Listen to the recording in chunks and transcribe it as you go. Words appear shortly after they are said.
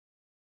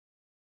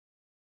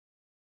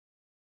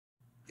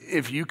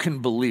if you can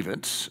believe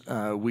it,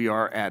 we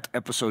are at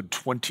episode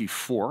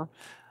 24.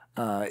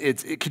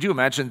 Could you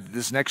imagine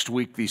this next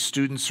week, these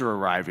students are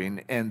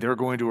arriving and they're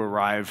going to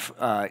arrive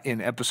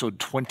in episode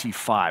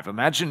 25.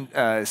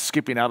 Imagine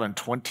skipping out on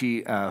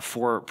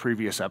 24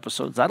 previous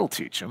episodes. That'll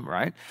teach them,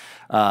 right?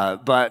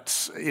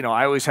 But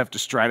I always have to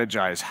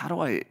strategize. How do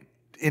I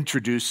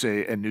introduce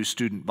a new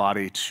student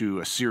body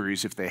to a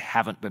series if they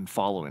haven't been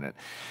following it?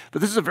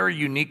 But this is a very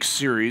unique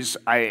series.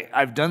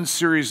 I've done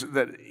series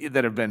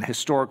that have been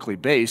historically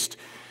based,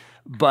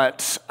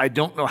 but I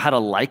don't know how to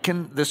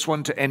liken this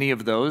one to any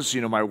of those.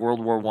 My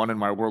World War I and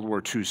my World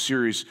War II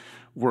series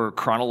were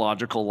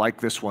chronological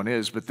like this one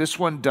is, but this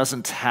one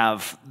doesn't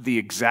have the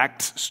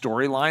exact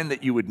storyline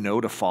that you would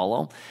know to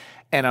follow.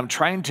 And I'm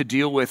trying to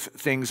deal with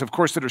things, of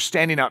course, that are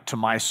standing out to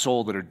my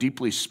soul, that are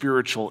deeply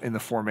spiritual in the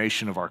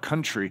formation of our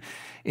country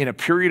in a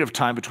period of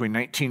time between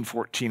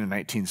 1914 and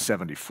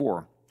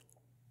 1974.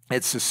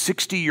 It's a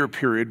 60-year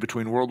period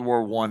between World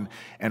War I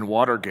and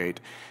Watergate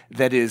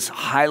that is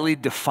highly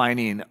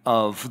defining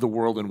of the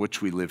world in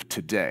which we live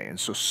today. And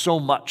so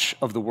much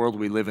of the world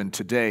we live in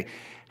today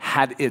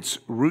had its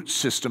root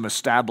system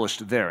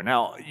established there.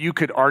 Now, you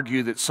could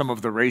argue that some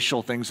of the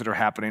racial things that are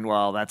happening,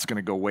 well, that's going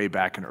to go way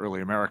back in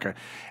early America,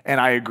 and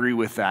I agree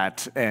with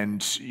that.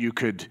 And you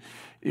could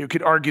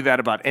argue that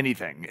about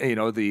anything.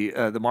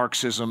 The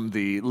Marxism,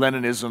 the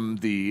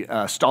Leninism, the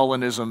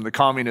Stalinism, the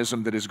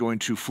communism that is going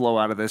to flow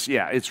out of this.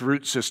 Yeah, its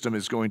root system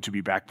is going to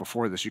be back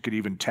before this. You could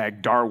even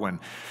tag Darwin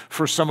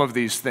for some of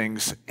these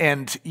things.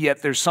 And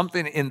yet there's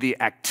something in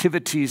the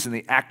activities and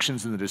the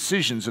actions and the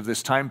decisions of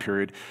this time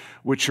period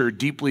which are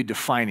deeply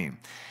defining.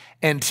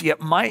 And yet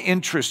my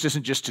interest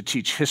isn't just to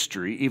teach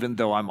history, even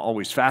though I'm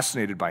always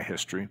fascinated by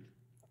history.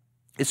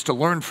 It's to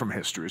learn from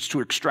history. It's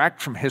to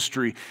extract from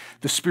history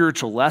the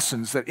spiritual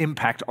lessons that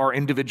impact our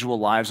individual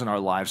lives and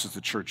our lives as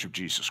the Church of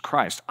Jesus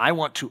Christ. I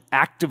want to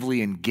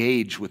actively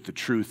engage with the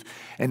truth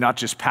and not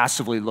just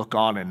passively look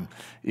on and,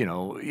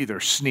 either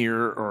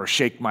sneer or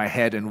shake my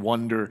head and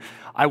wonder.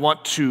 I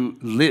want to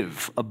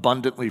live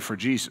abundantly for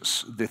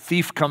Jesus. The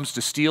thief comes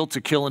to steal, to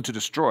kill, and to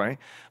destroy,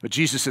 but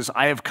Jesus says,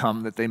 I have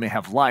come that they may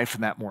have life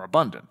and that more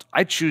abundant.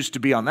 I choose to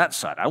be on that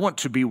side. I want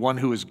to be one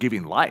who is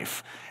giving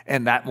life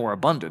and that more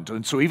abundant.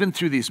 And so even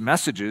through these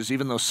messages,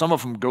 even though some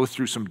of them go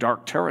through some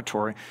dark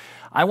territory,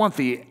 I want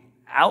the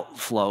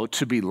outflow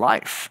to be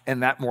life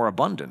and that more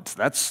abundant.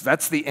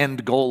 That's the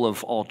end goal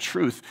of all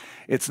truth.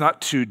 It's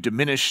not to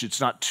diminish, it's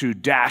not to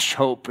dash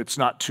hope, it's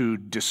not to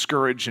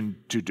discourage and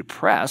to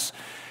depress.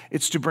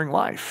 It's to bring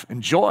life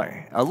and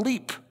joy, a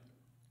leap.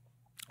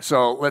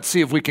 So let's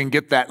see if we can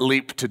get that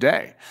leap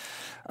today.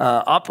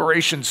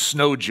 Operation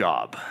Snow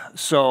Job.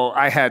 So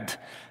I had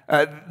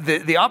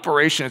the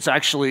operation, it's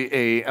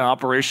actually an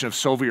operation of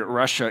Soviet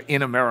Russia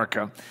in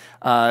America.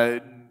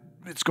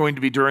 It's going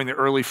to be during the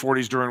early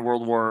 40s, during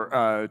World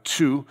War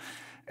II,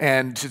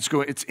 and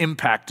its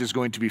impact is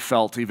going to be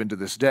felt even to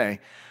this day.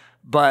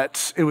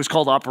 But it was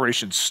called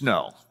Operation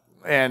Snow,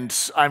 and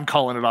I'm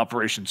calling it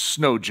Operation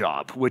Snow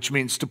Job, which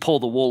means to pull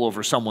the wool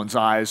over someone's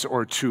eyes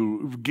or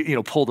to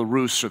pull the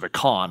ruse or the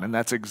con, and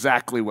that's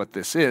exactly what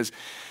this is.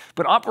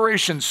 But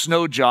Operation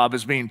Snow Job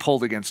is being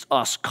pulled against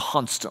us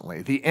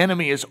constantly. The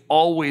enemy is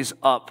always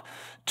up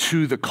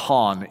to the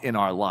con in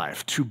our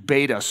life, to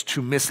bait us,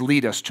 to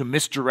mislead us, to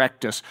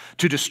misdirect us,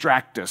 to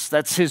distract us.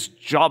 That's his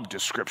job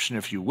description,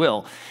 if you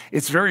will.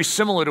 It's very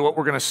similar to what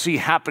we're going to see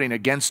happening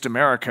against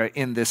America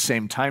in this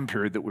same time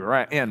period that we're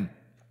in.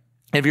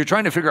 If you're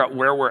trying to figure out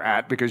where we're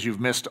at because you've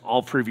missed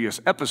all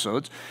previous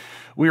episodes,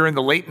 we are in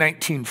the late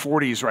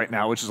 1940s right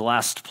now, which is the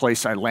last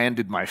place I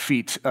landed my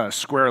feet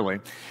squarely.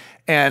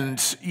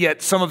 And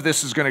yet some of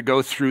this is going to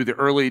go through the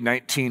early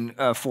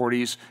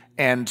 1940s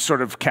and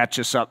sort of catch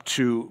us up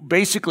to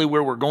basically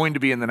where we're going to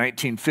be in the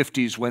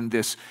 1950s when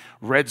this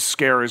Red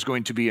Scare is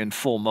going to be in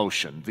full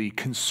motion. The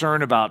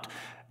concern about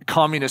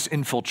communist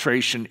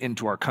infiltration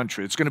into our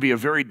country. It's going to be a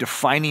very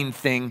defining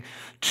thing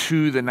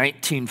to the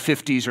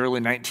 1950s,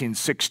 early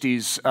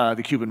 1960s,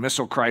 the Cuban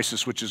Missile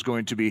Crisis, which is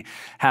going to be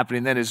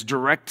happening then, is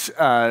direct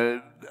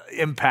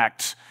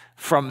impact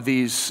from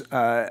these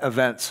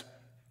events.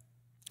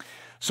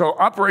 So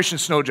Operation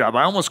Snow Job,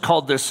 I almost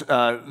called this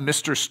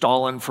Mr.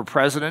 Stalin for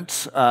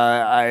president.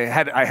 I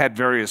had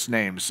various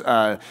names.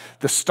 The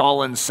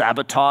Stalin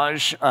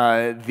sabotage,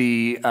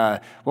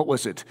 what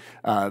was it?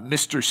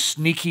 Mr.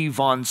 Sneaky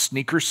von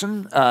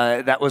Sneakerson.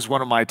 That was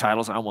one of my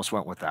titles. I almost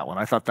went with that one.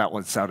 I thought that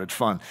one sounded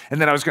fun. And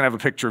then I was going to have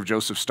a picture of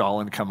Joseph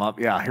Stalin come up.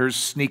 Yeah, here's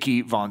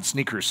Sneaky von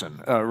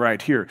Sneakerson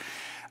right here.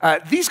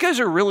 These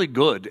guys are really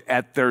good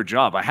at their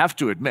job, I have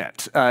to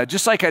admit.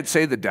 Just like I'd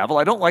say the devil,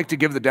 I don't like to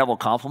give the devil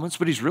compliments,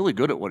 but he's really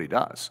good at what he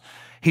does.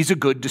 He's a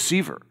good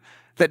deceiver.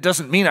 That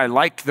doesn't mean I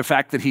like the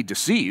fact that he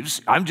deceives.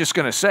 I'm just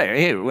going to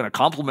say, hey, when a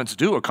compliment's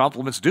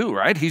due,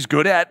 right? He's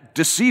good at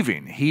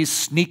deceiving. He's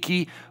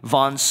Sneaky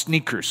von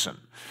Sneakerson.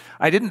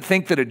 I didn't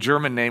think that a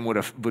German name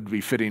would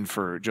be fitting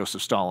for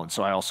Joseph Stalin,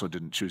 so I also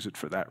didn't choose it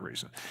for that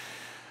reason.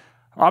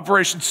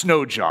 Operation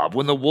Snow Job,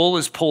 when the wool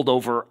is pulled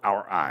over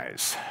our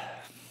eyes.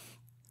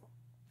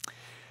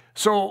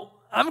 So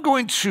I'm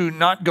going to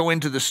not go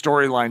into the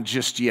storyline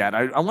just yet.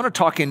 I want to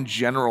talk in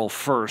general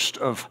first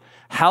of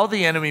how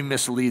the enemy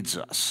misleads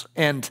us.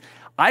 And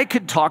I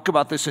could talk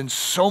about this in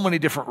so many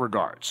different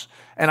regards.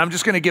 And I'm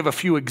just going to give a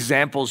few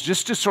examples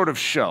just to sort of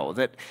show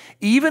that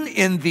even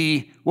in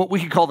what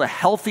we could call the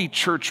healthy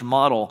church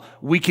model,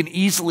 we can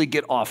easily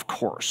get off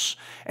course.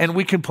 And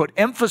we can put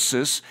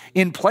emphasis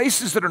in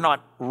places that are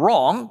not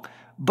wrong,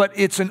 but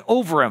it's an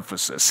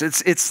overemphasis.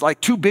 It's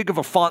like too big of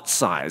a font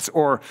size,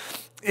 or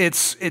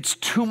it's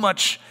too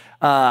much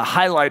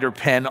highlighter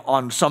pen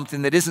on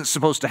something that isn't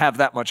supposed to have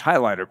that much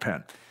highlighter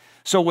pen.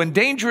 So when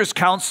dangerous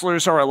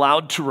counselors are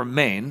allowed to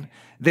remain,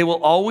 they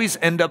will always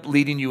end up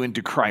leading you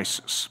into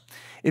crisis.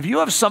 If you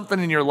have something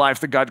in your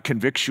life that God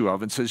convicts you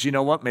of and says, you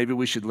know what, maybe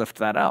we should lift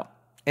that out,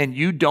 and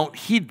you don't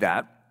heed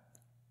that,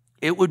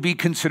 it would be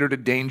considered a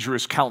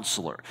dangerous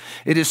counselor.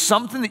 It is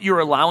something that you're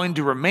allowing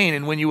to remain,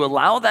 and when you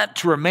allow that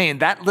to remain,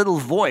 that little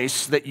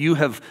voice that you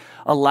have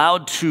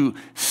allowed to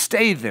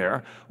stay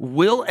there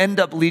will end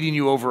up leading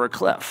you over a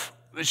cliff.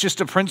 It's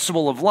just a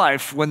principle of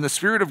life. When the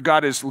Spirit of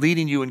God is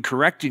leading you and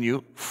correcting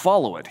you,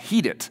 follow it,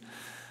 heed it.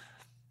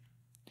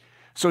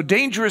 So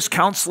dangerous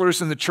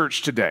counselors in the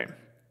church today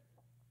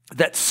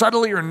that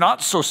subtly or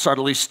not so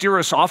subtly steer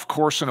us off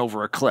course and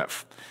over a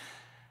cliff.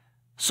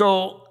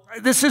 So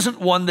this isn't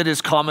one that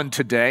is common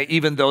today,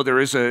 even though there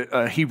is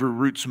a Hebrew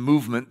roots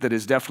movement that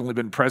has definitely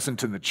been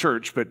present in the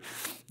church. But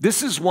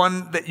this is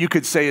one that you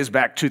could say is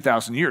back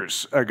 2,000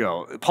 years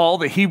ago. Paul,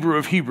 the Hebrew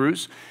of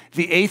Hebrews,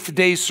 the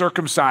eighth-day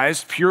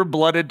circumcised,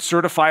 pure-blooded,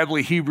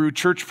 certifiably Hebrew,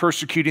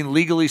 church-persecuting,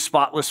 legally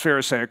spotless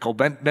Pharisaical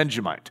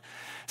Benjamite.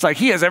 It's like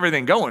he has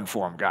everything going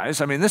for him, guys.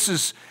 I mean, this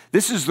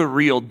is the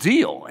real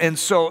deal. And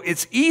so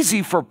it's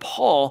easy for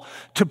Paul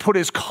to put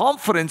his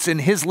confidence in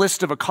his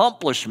list of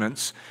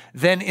accomplishments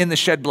than in the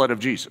shed blood of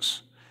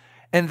Jesus.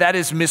 And that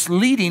is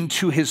misleading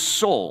to his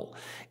soul.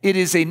 It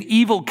is an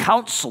evil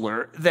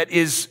counselor that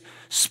is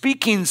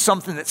speaking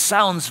something that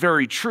sounds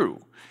very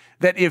true.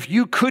 That if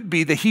you could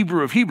be the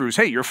Hebrew of Hebrews,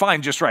 hey, you're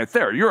fine just right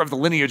there. You're of the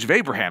lineage of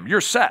Abraham.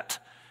 You're set.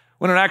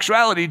 When in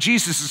actuality,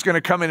 Jesus is going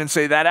to come in and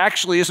say, that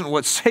actually isn't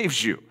what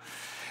saves you.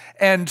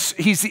 And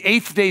he's the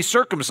eighth day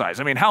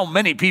circumcised. I mean, how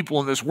many people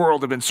in this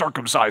world have been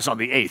circumcised on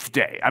the eighth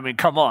day? I mean,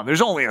 come on.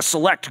 There's only a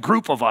select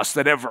group of us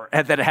that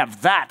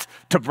have that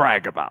to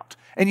brag about.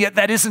 And yet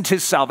that isn't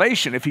his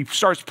salvation. If he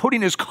starts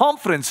putting his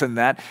confidence in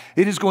that,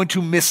 it is going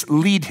to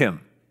mislead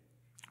him.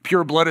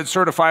 Pure-blooded,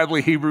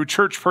 certifiably Hebrew,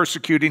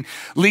 church-persecuting,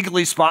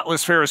 legally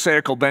spotless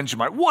Pharisaical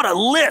Benjamite. What a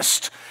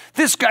list!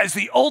 This guy's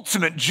the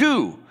ultimate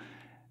Jew.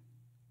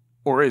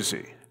 Or is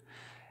he?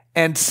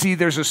 And see,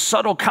 there's a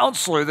subtle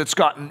counselor that's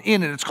gotten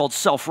in, and it's called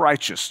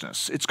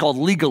self-righteousness. It's called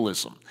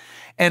legalism.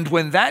 And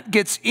when that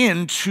gets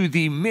into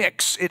the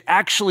mix, it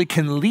actually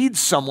can lead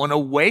someone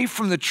away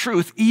from the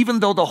truth, even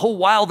though the whole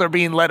while they're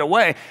being led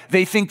away,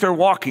 they think they're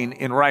walking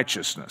in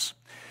righteousness.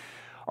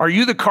 Are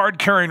you the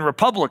card-carrying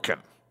Republican?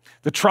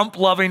 The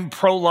Trump-loving,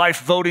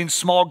 pro-life voting,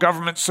 small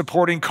government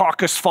supporting,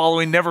 caucus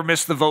following, never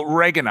miss the vote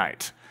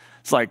Reaganite?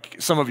 It's like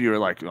some of you are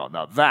like, oh,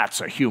 now that's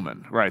a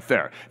human right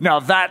there. Now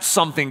that's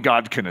something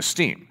God can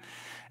esteem.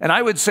 And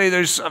I would say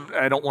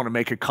I don't want to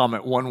make a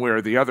comment one way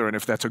or the other, and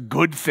if that's a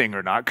good thing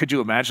or not, could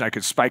you imagine I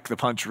could spike the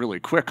punch really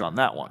quick on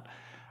that one?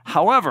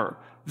 However,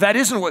 that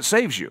isn't what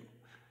saves you.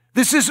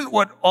 This isn't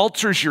what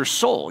alters your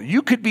soul.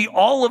 You could be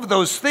all of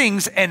those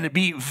things and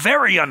be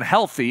very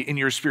unhealthy in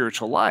your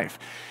spiritual life.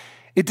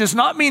 It does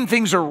not mean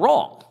things are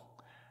wrong.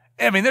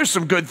 I mean, there's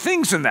some good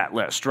things in that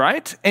list,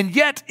 right? And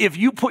yet, if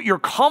you put your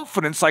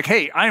confidence like,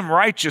 hey, I'm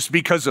righteous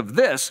because of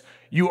this,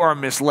 you are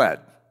misled.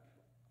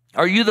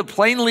 Are you the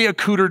plainly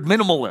accoutered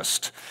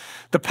minimalist,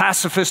 the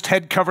pacifist,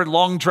 head-covered,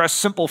 long-dressed,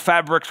 simple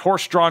fabric,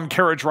 horse-drawn,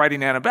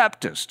 carriage-riding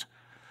Anabaptist?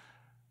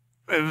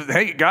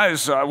 Hey,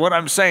 guys, what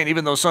I'm saying,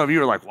 even though some of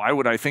you are like, why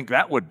would I think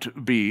that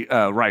would be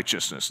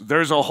righteousness?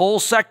 There's a whole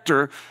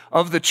sector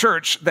of the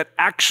church that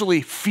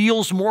actually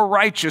feels more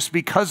righteous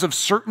because of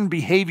certain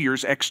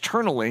behaviors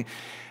externally,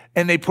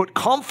 and they put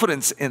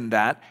confidence in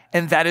that,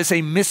 and that is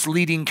a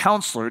misleading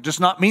counselor. It does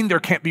not mean there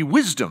can't be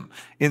wisdom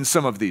in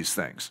some of these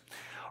things.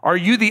 Are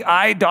you the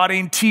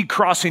I-dotting,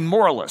 T-crossing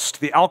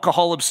moralist, the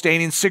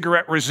alcohol-abstaining,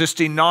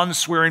 cigarette-resisting,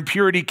 non-swearing,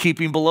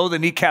 purity-keeping,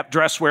 below-the-kneecap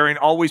dress-wearing,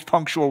 always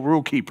punctual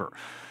rule keeper?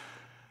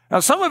 Now,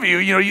 some of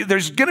you,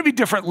 there's going to be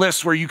different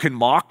lists where you can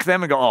mock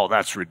them and go, oh,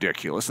 that's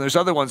ridiculous. And there's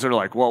other ones that are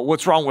like, well,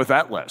 what's wrong with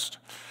that list?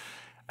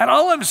 And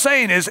all I'm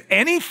saying is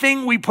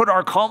anything we put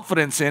our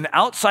confidence in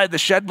outside the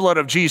shed blood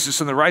of Jesus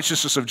and the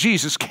righteousness of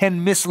Jesus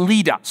can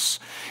mislead us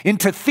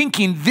into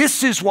thinking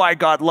this is why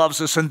God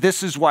loves us and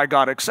this is why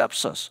God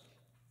accepts us.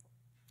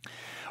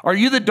 Are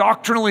you the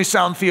doctrinally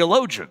sound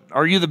theologian?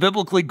 Are you the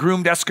biblically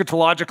groomed,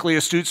 eschatologically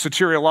astute,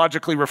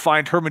 soteriologically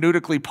refined,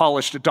 hermeneutically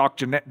polished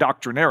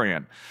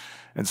doctrinarian?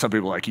 And some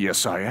people are like,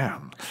 yes, I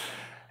am.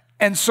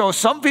 And so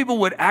some people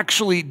would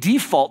actually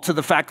default to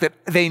the fact that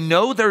they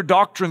know their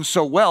doctrine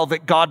so well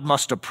that God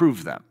must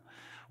approve them.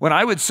 When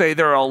I would say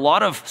there are a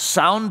lot of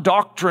sound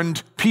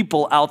doctrined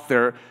people out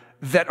there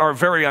that are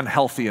very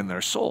unhealthy in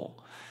their soul.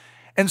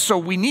 And so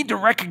we need to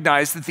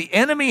recognize that the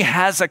enemy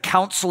has a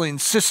counseling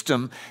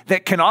system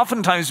that can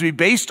oftentimes be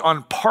based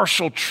on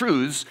partial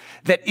truths,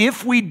 that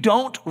if we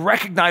don't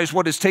recognize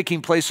what is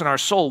taking place in our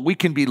soul, we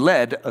can be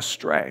led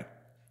astray.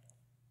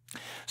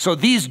 So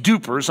these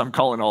dupers, I'm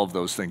calling all of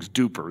those things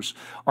dupers,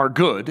 are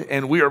good,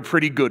 and we are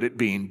pretty good at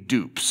being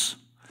dupes.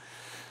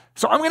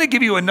 So I'm going to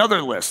give you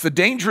another list, the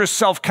dangerous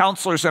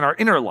self-counselors in our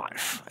inner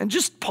life, and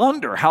just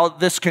ponder how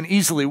this can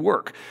easily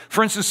work.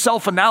 For instance,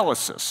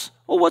 self-analysis.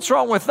 Well, what's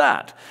wrong with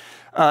that?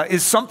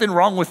 Is something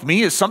wrong with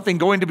me? Is something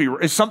going to be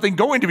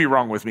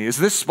wrong with me? Is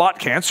this spot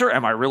cancer?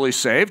 Am I really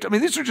saved? I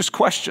mean, these are just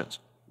questions,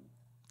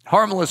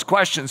 harmless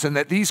questions, and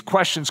that these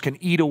questions can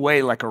eat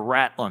away like a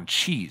rat on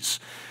cheese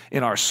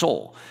in our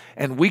soul.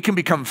 And we can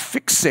become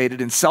fixated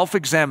in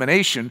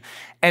self-examination,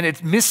 and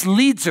it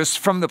misleads us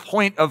from the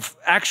point of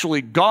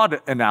actually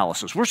God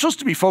analysis. We're supposed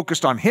to be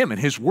focused on Him and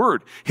His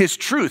Word, His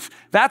truth.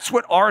 That's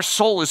what our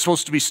soul is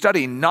supposed to be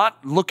studying,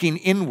 not looking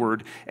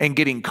inward and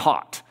getting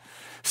caught.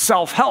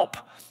 Self-help.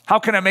 How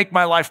can I make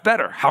my life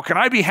better? How can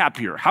I be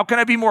happier? How can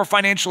I be more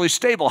financially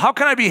stable? How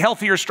can I be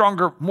healthier,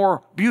 stronger,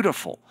 more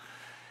beautiful?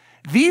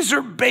 These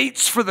are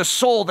baits for the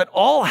soul that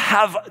all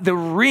have the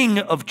ring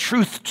of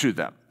truth to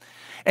them.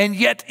 And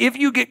yet, if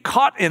you get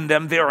caught in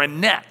them, they're a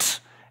net,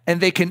 and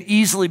they can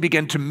easily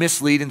begin to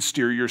mislead and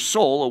steer your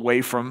soul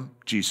away from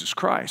Jesus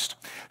Christ.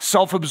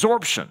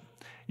 Self-absorption.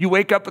 You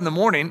wake up in the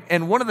morning,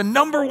 and one of the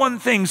number one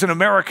things an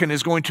American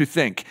is going to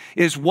think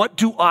is, what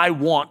do I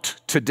want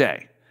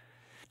today?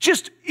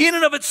 Just in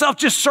and of itself,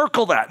 just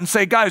circle that and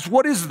say, guys,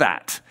 what is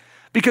that?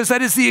 Because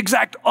that is the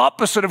exact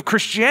opposite of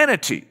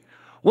Christianity.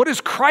 What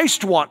does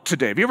Christ want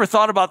today? Have you ever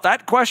thought about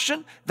that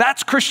question?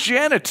 That's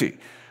Christianity.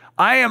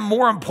 I am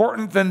more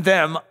important than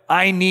them.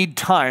 I need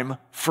time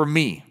for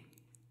me.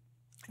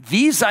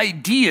 These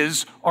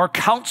ideas are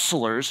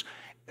counselors,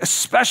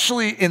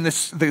 especially in the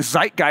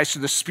zeitgeist, or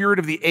the spirit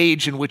of the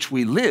age in which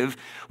we live.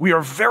 We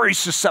are very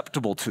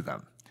susceptible to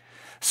them.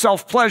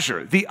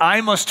 Self-pleasure, the I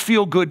must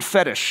feel good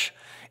fetish.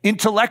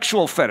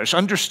 Intellectual fetish,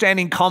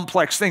 understanding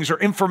complex things, or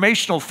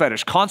informational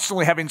fetish,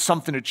 constantly having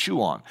something to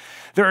chew on.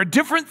 There are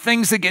different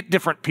things that get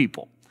different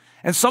people.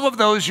 And some of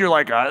those you're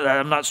like,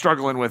 I'm not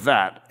struggling with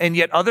that. And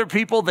yet other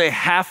people, they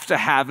have to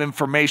have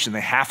information.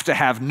 They have to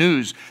have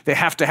news. They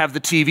have to have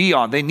the TV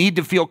on. They need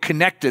to feel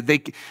connected.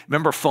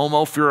 Remember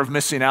FOMO, fear of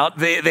missing out?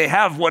 They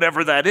have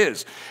whatever that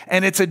is.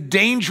 And it's a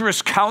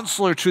dangerous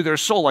counselor to their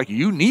soul. Like,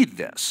 you need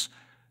this.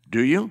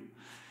 Do you?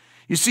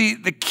 You see,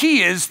 the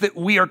key is that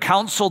we are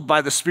counseled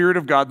by the Spirit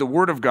of God, the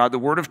Word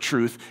of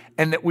truth,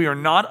 and that we are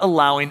not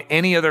allowing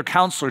any other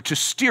counselor to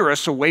steer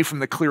us away from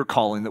the clear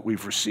calling that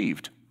we've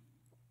received.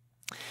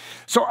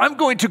 So I'm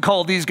going to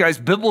call these guys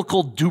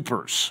biblical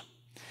dupers.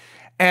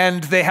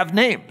 And they have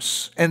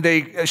names, and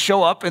they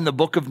show up in the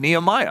book of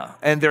Nehemiah.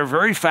 And they're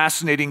very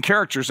fascinating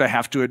characters, I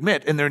have to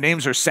admit. And their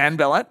names are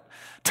Sanballat,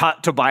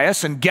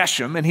 Tobias, and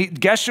Geshem. And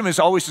Geshem is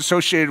always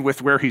associated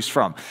with where he's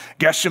from.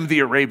 Geshem the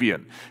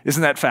Arabian.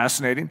 Isn't that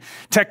fascinating?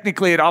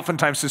 Technically, it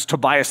oftentimes says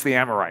Tobias the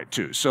Amorite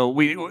too. So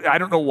I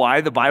don't know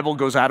why the Bible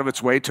goes out of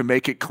its way to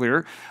make it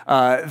clear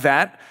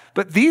that.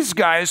 But these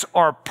guys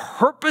are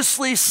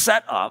purposely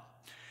set up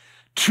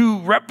to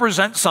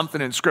represent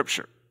something in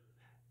Scripture.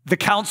 The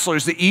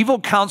counselors, the evil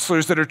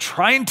counselors that are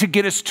trying to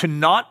get us to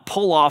not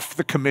pull off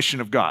the commission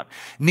of God.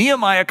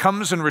 Nehemiah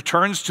comes and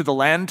returns to the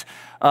land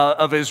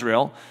of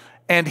Israel,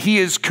 and he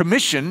is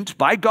commissioned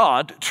by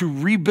God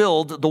to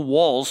rebuild the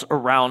walls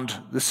around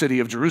the city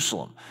of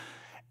Jerusalem.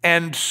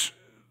 And,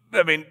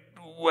 I mean,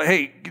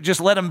 hey, just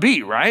let him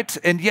be, right?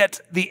 And yet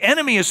the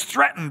enemy is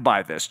threatened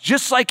by this,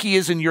 just like he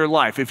is in your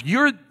life. If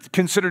you're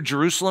considered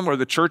Jerusalem, or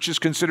the church is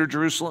considered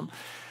Jerusalem,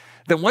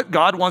 then what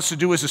God wants to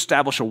do is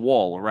establish a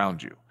wall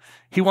around you.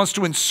 He wants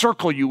to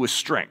encircle you with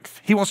strength.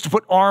 He wants to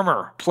put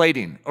armor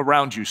plating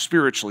around you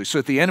spiritually so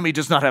that the enemy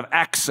does not have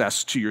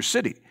access to your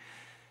city.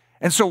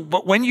 And so,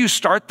 but when you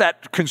start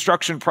that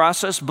construction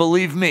process,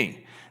 believe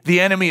me, the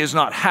enemy is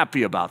not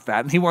happy about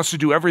that, and he wants to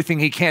do everything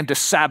he can to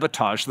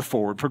sabotage the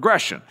forward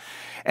progression.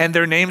 And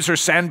their names are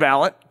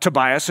Sanballat,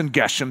 Tobias, and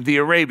Geshem the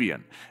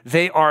Arabian.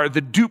 They are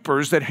the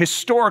dupers that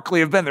historically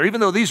have been there.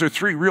 Even though these are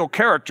three real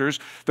characters,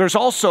 there's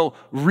also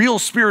real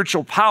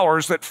spiritual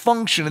powers that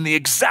function in the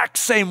exact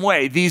same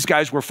way these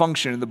guys were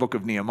functioning in the book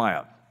of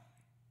Nehemiah.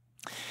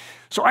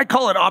 So I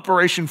call it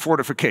Operation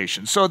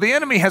Fortification. So the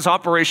enemy has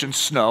Operation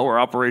Snow, or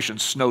Operation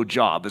Snow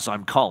Job, as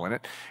I'm calling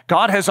it.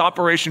 God has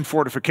Operation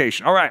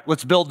Fortification. All right,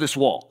 let's build this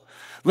wall.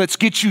 Let's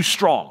get you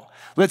strong.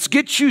 Let's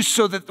get you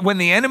so that when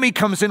the enemy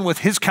comes in with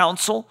his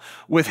counsel,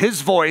 with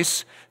his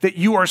voice, that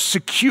you are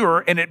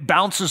secure and it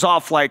bounces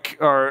off like,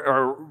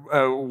 or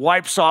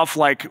wipes off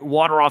like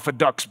water off a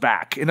duck's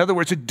back. In other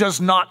words, it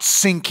does not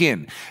sink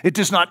in. It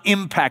does not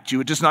impact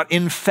you. It does not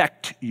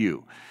infect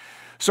you.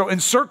 So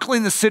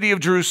encircling the city of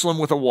Jerusalem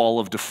with a wall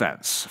of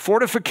defense.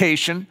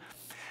 Fortification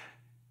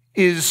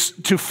is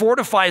to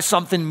fortify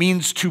something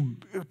means to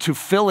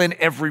fill in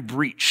every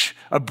breach.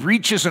 A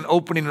breach is an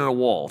opening in a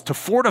wall. To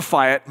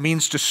fortify it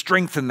means to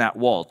strengthen that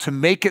wall, to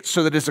make it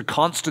so that it's a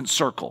constant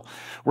circle,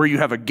 where you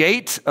have a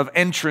gate of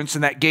entrance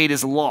and that gate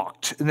is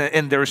locked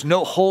and there's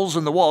no holes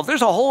in the wall. If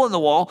there's a hole in the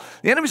wall,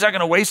 the enemy's not going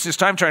to waste his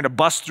time trying to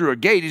bust through a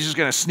gate. He's just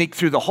going to sneak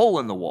through the hole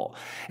in the wall.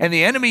 And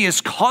the enemy is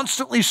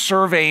constantly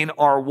surveying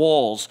our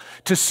walls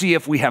to see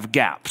if we have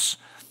gaps.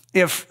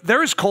 If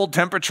there is cold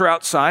temperature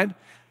outside,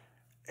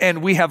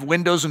 and we have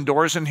windows and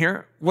doors in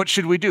here, what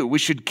should we do? We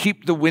should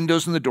keep the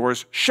windows and the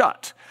doors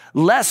shut,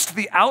 lest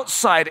the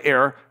outside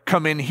air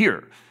come in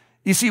here.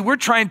 You see, we're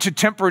trying to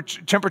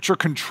temperature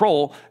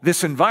control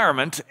this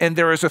environment, and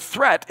there is a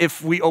threat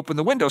if we open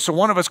the window. So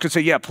one of us could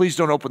say, yeah, please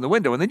don't open the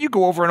window. And then you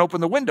go over and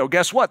open the window.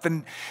 Guess what?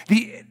 Then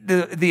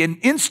the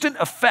instant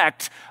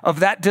effect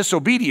of that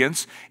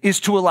disobedience is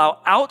to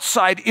allow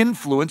outside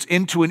influence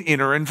into an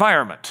inner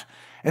environment.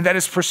 And that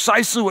is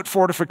precisely what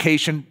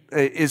fortification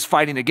is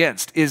fighting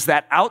against, is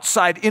that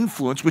outside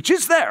influence, which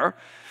is there,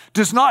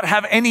 does not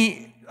have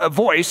any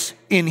voice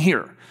in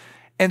here.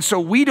 And so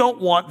we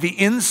don't want the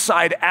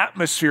inside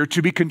atmosphere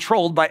to be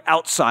controlled by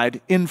outside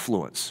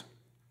influence.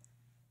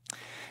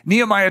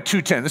 Nehemiah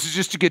 2:10, this is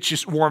just to get you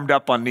warmed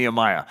up on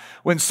Nehemiah.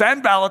 When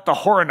Sanballat the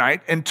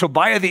Horonite and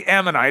Tobiah the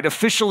Ammonite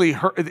official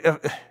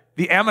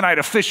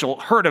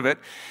heard of it,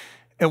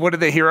 and what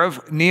did they hear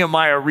of?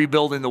 Nehemiah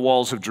rebuilding the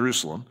walls of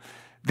Jerusalem.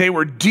 They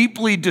were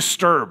deeply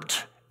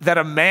disturbed that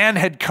a man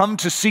had come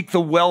to seek the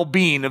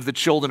well-being of the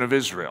children of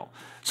Israel.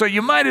 So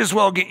you might as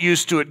well get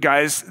used to it,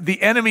 guys.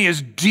 The enemy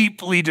is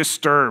deeply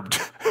disturbed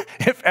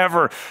if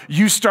ever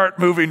you start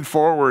moving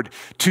forward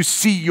to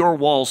see your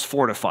walls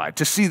fortified,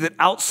 to see that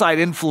outside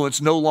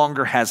influence no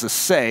longer has a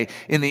say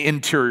in the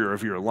interior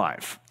of your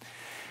life.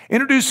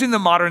 Introducing the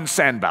modern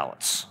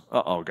Sanballats.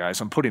 Uh-oh, guys,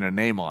 I'm putting a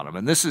name on them.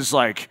 And this is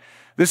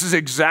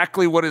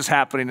exactly what is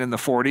happening in the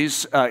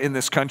 40s in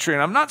this country.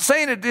 And I'm not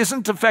saying it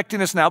isn't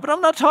affecting us now, but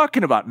I'm not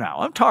talking about now.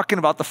 I'm talking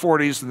about the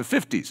 40s and the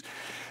 50s.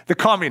 The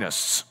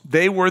communists,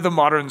 they were the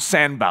modern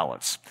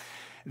Sanballats.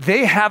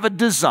 They have a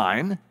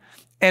design,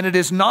 and it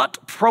is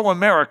not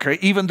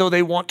pro-America, even though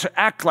they want to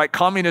act like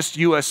Communist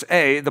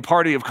USA, the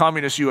party of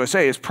Communist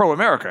USA is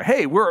pro-America.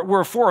 Hey,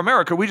 we're for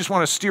America. We just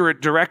want to steer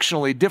it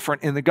directionally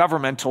different in the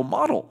governmental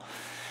model.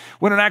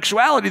 When in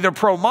actuality, they're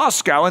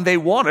pro-Moscow, and they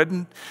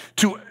wanted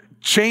to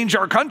change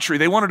our country.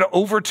 They wanted to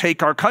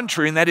overtake our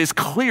country, and that is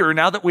clear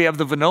now that we have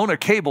the Venona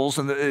cables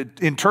and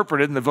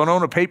interpreted and the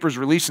Venona papers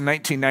released in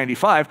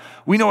 1995.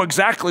 We know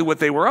exactly what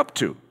they were up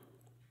to.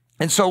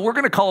 And so we're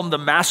going to call them the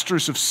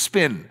masters of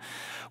spin,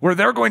 where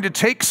they're going to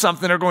take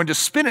something, they're going to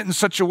spin it in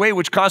such a way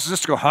which causes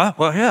us to go, huh?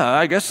 Well, yeah,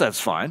 I guess that's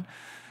fine.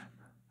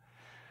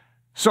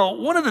 So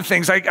one of the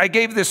things, I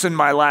gave this in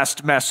my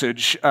last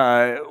message,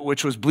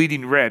 which was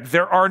Bleeding Red.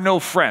 There are no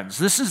friends.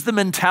 This is the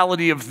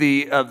mentality of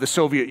the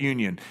Soviet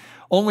Union.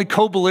 Only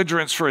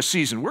co-belligerents for a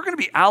season. We're going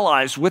to be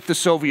allies with the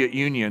Soviet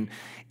Union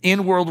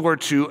in World War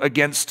II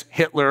against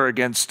Hitler,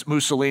 against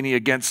Mussolini,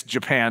 against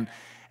Japan.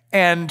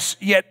 And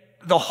yet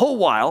the whole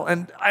while,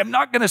 and I'm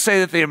not going to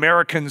say that the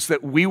Americans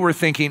that we were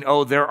thinking,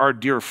 oh, they're our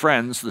dear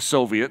friends, the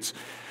Soviets,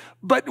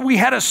 but we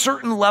had a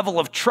certain level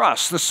of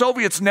trust. The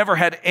Soviets never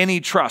had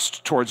any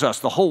trust towards us.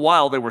 The whole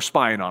while they were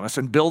spying on us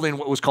and building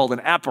what was called an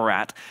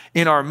apparat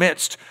in our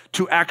midst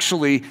to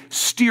actually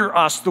steer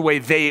us the way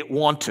they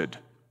wanted.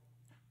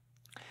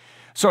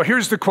 So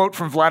here's the quote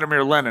from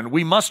Vladimir Lenin.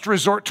 We must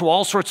resort to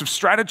all sorts of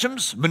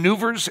stratagems,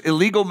 maneuvers,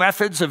 illegal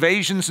methods,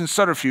 evasions, and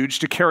subterfuge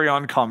to carry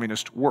on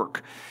communist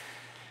work.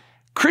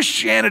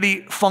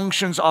 Christianity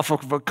functions off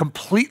of a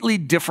completely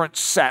different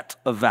set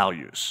of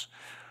values.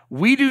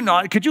 We do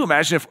not, could you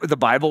imagine if the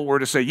Bible were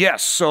to say,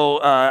 yes,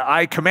 so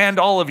I command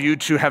all of you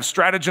to have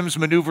stratagems,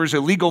 maneuvers,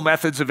 illegal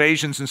methods,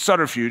 evasions, and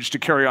subterfuge to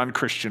carry on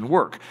Christian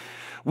work.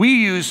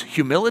 We use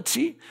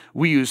humility,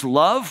 we use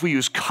love, we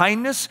use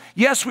kindness.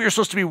 Yes, we are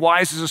supposed to be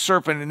wise as a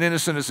serpent and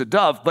innocent as a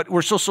dove, but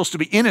we're still supposed to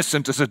be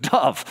innocent as a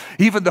dove,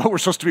 even though we're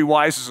supposed to be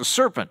wise as a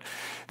serpent.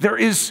 There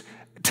is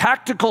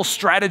tactical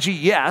strategy,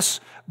 yes,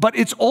 but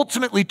it's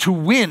ultimately to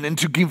win and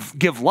to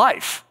give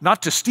life,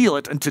 not to steal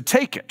it and to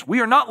take it.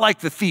 We are not like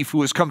the thief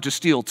who has come to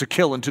steal, to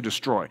kill, and to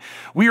destroy.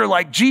 We are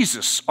like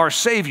Jesus, our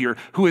Savior,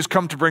 who has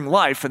come to bring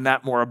life and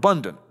that more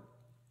abundant.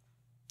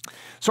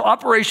 So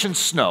Operation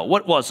Snow,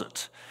 what was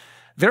it?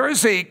 There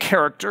is a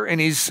character, and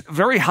he's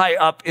very high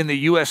up in the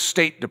U.S.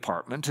 State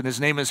Department, and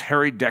his name is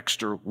Harry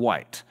Dexter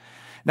White.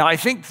 Now, I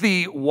think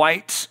the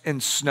white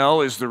in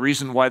snow is the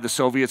reason why the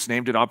Soviets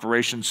named it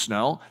Operation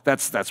Snow.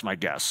 That's my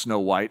guess, Snow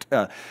White.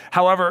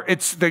 However,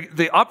 it's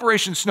the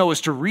Operation Snow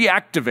is to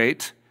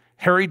reactivate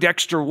Harry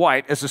Dexter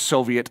White as a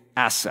Soviet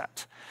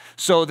asset.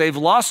 So they've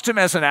lost him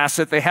as an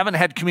asset. They haven't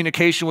had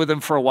communication with him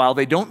for a while.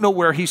 They don't know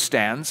where he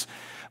stands,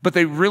 but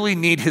they really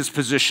need his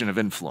position of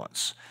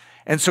influence.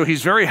 And so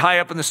he's very high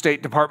up in the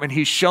State Department.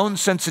 He's shown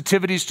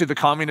sensitivities to the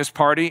Communist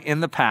Party in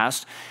the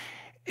past.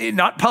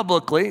 Not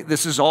publicly,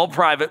 this is all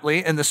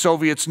privately, and the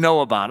Soviets know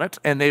about it,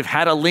 and they've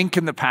had a link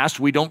in the past.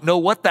 We don't know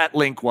what that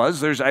link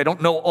was. I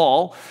don't know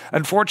all.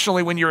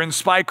 Unfortunately, when you're in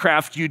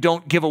spycraft, you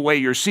don't give away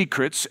your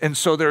secrets, and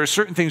so there are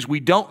certain things we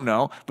don't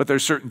know, but there are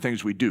certain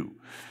things we do.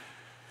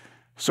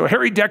 So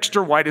Harry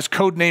Dexter White, his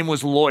code name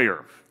was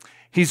Lawyer.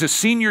 He's a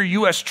senior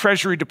U.S.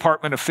 Treasury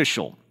Department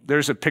official.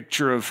 There's a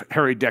picture of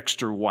Harry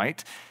Dexter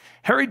White.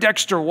 Harry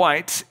Dexter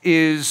White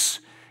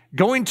is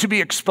going to be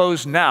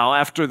exposed now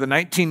after the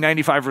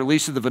 1995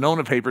 release of the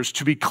Venona Papers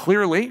to be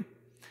clearly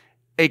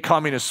a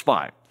communist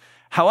spy.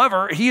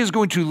 However, he is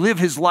going to live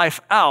his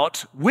life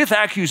out with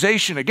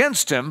accusation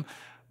against him,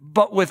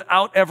 but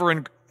without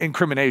ever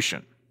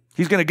incrimination.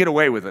 He's going to get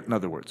away with it, in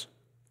other words.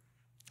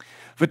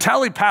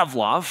 Vitaly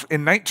Pavlov,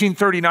 in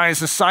 1939,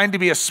 is assigned to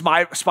be a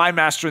spy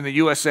master in the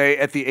USA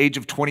at the age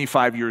of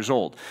 25 years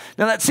old.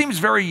 Now, that seems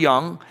very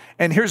young,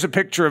 and here's a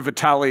picture of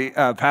Vitaly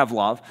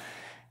Pavlov.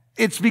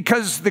 It's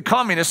because the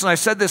communists, and I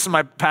said this in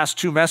my past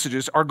two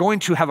messages, are going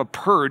to have a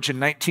purge in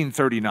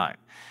 1939.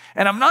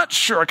 And I'm not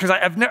sure, because I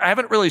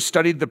haven't really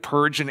studied the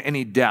purge in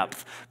any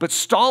depth, but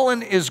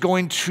Stalin is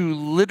going to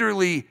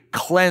literally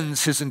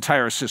cleanse his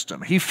entire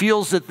system. He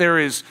feels that there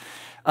is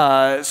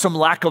some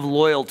lack of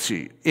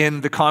loyalty in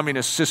the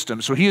communist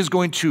system. So he is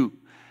going to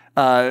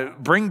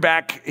bring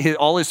back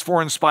all his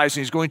foreign spies,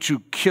 and he's going to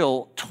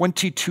kill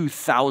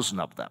 22,000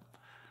 of them.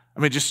 I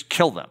mean, just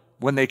kill them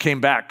when they came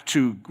back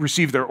to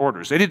receive their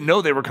orders. They didn't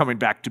know they were coming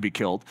back to be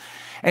killed.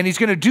 And he's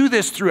going to do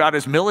this throughout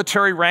his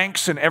military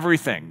ranks and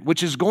everything,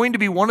 which is going to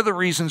be one of the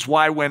reasons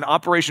why when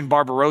Operation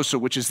Barbarossa,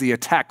 which is the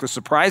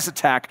surprise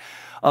attack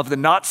of the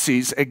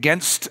Nazis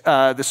against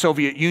the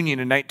Soviet Union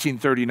in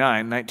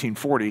 1939,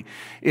 1940,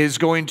 is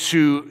going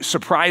to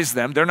surprise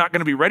them. They're not going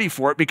to be ready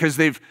for it because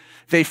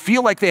they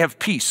feel like they have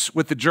peace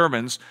with the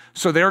Germans,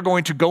 so they're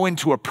going to go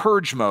into a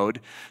purge mode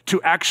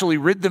to actually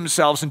rid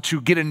themselves and to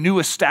get a new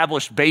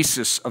established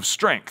basis of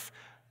strength.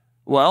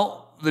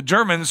 Well, the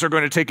Germans are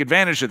going to take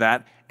advantage of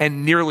that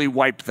and nearly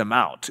wipe them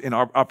out in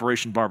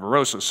Operation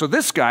Barbarossa. So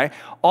this guy,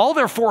 all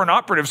their foreign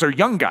operatives are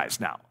young guys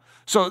now.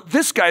 So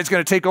this guy is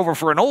going to take over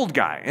for an old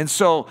guy. And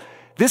so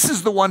this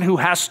is the one who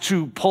has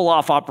to pull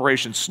off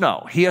Operation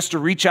Snow. He has to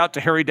reach out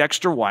to Harry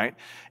Dexter White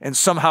and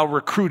somehow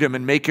recruit him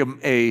and make him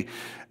a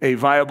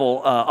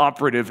viable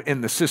operative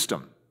in the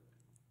system.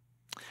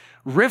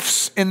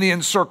 Rifts in the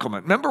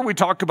encirclement. Remember we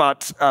talked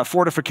about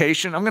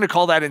fortification? I'm going to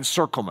call that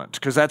encirclement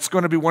because that's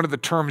going to be one of the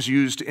terms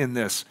used in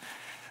this.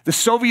 The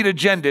Soviet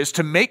agenda is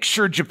to make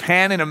sure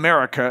Japan and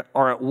America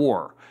are at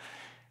war.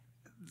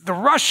 The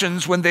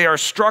Russians, when they are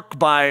struck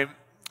by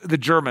the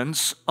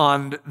Germans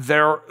on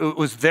it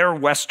was their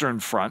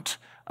Western front,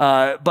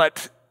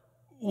 but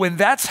when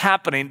that's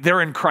happening,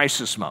 they're in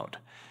crisis mode.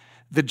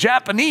 The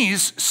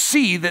Japanese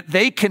see that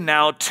they can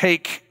now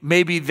take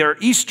maybe their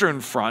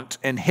Eastern front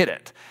and hit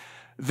it.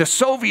 The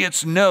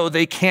Soviets know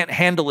they can't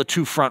handle a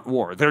two-front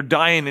war. They're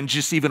dying in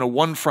just even a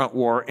one-front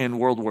war in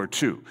World War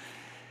II.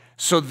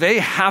 So they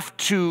have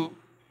to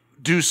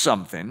do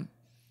something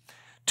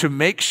to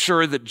make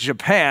sure that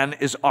Japan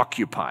is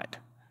occupied.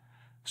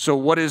 So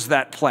what is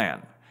that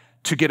plan?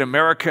 To get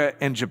America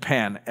and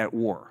Japan at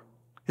war.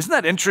 Isn't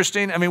that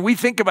interesting? I mean, we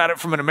think about it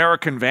from an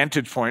American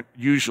vantage point,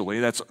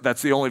 usually.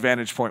 That's the only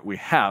vantage point we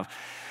have.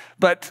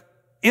 But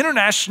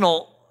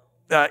international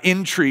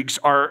intrigues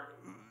are,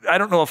 I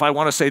don't know if I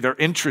want to say they're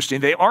interesting.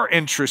 They are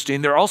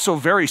interesting. They're also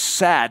very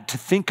sad to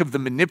think of the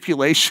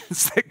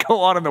manipulations that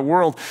go on in the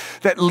world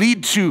that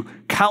lead to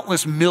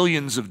countless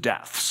millions of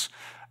deaths.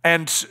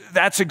 And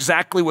that's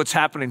exactly what's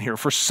happening here.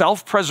 For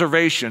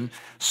self-preservation,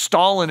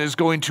 Stalin is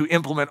going to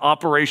implement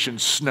Operation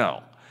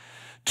Snow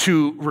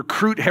to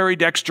recruit Harry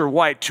Dexter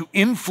White to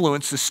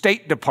influence the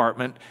State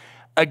Department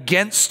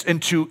against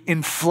and to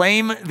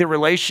inflame the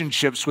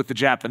relationships with the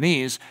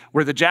Japanese,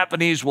 where the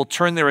Japanese will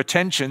turn their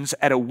attentions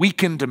at a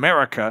weakened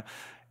America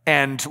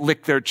and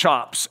lick their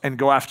chops and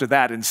go after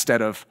that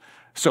instead of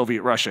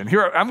Soviet Russia. And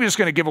here, I'm just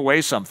going to give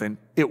away something.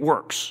 It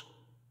works.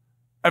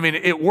 I mean,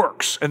 it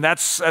works, and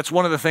that's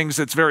one of the things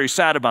that's very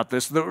sad about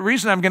this. The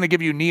reason I'm going to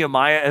give you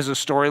Nehemiah as a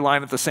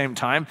storyline at the same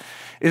time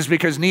is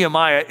because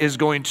Nehemiah is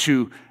going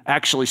to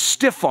actually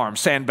stiff-arm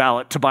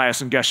Sanballat, Tobias,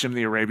 and Geshem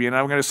the Arabian.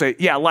 And I'm going to say,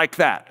 yeah, like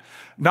that.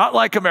 Not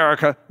like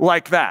America,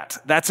 like that.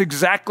 That's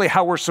exactly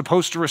how we're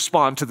supposed to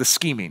respond to the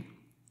scheming.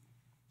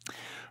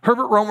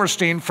 Herbert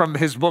Romerstein, from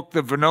his book,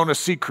 The Venona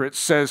Secrets,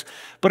 says,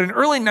 but in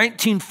early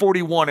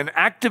 1941, an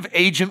active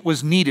agent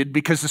was needed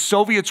because the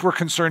Soviets were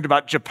concerned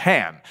about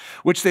Japan,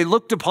 which they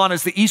looked upon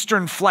as the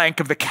eastern flank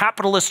of the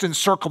capitalist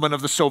encirclement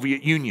of the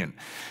Soviet Union.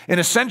 An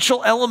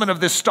essential element of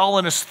this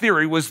Stalinist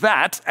theory was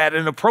that, at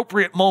an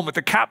appropriate moment,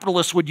 the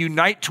capitalists would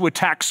unite to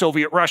attack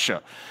Soviet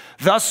Russia.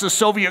 Thus, the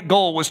Soviet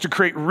goal was to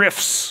create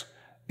rifts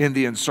in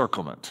the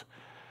encirclement.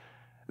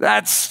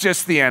 That's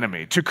just the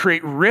enemy, to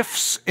create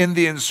rifts in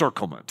the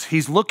encirclement.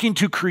 He's looking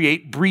to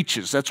create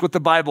breaches. That's what the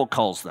Bible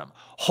calls them.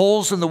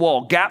 Holes in the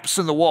wall, gaps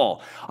in the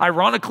wall.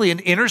 Ironically, an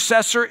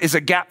intercessor is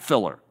a gap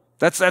filler.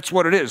 That's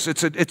what it is.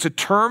 It's a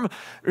term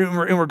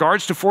in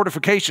regards to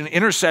fortification.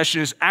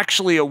 Intercession is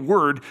actually a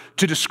word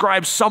to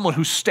describe someone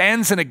who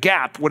stands in a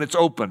gap when it's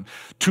open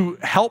to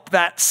help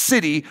that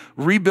city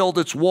rebuild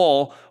its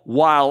wall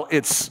while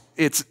it's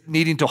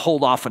needing to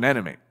hold off an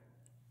enemy.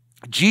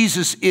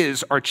 Jesus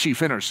is our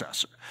chief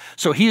intercessor.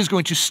 So he is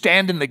going to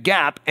stand in the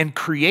gap and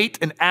create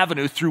an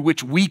avenue through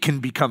which we can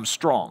become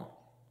strong.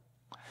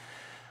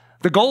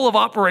 The goal of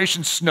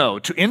Operation Snow,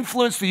 to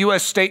influence the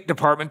U.S. State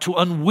Department to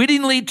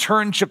unwittingly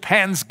turn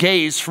Japan's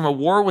gaze from a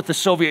war with the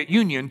Soviet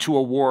Union to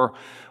a war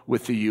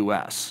with the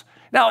U.S.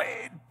 Now,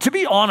 to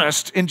be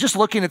honest, in just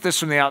looking at this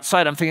from the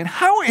outside, I'm thinking,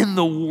 how in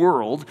the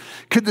world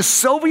could the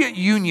Soviet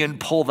Union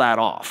pull that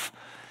off?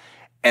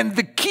 And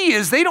the key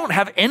is they don't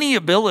have any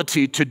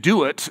ability to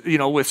do it,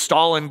 with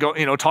Stalin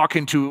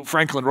talking to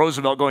Franklin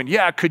Roosevelt going,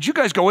 yeah, could you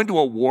guys go into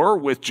a war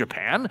with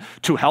Japan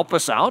to help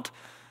us out?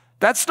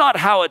 That's not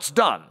how it's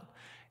done.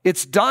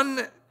 It's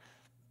done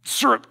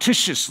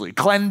surreptitiously,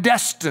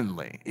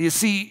 clandestinely. You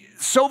see,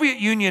 Soviet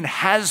Union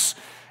has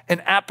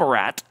an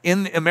apparatus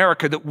in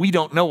America that we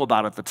don't know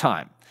about at the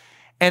time.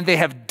 And they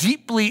have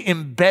deeply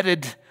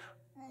embedded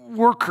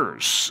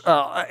workers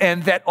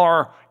and that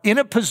are in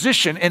a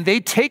position, and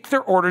they take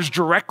their orders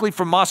directly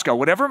from Moscow.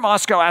 Whatever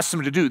Moscow asks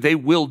them to do, they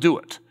will do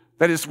it.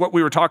 That is what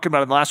we were talking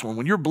about in the last one.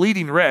 When you're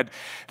bleeding red,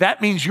 that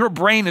means your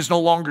brain is no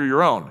longer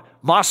your own.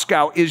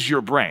 Moscow is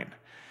your brain.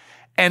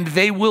 And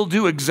they will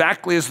do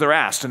exactly as they're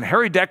asked. And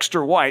Harry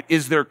Dexter White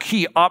is their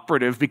key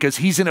operative because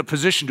he's in a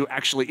position to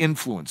actually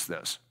influence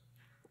this.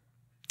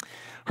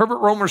 Herbert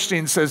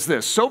Romerstein says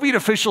this: Soviet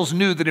officials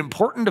knew that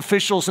important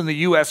officials in the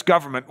U.S.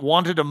 government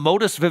wanted a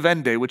modus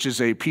vivendi, which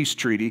is a peace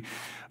treaty,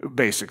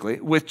 basically,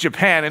 with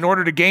Japan in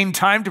order to gain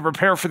time to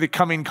prepare for the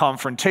coming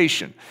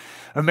confrontation.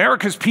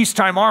 America's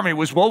peacetime army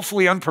was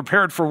woefully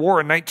unprepared for war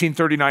in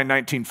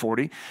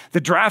 1939-1940. The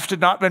draft had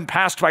not been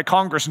passed by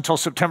Congress until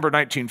September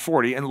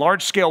 1940, and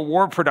large-scale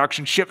war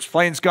production, ships,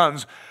 planes,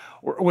 guns,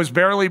 was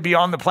barely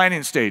beyond the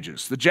planning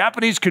stages. The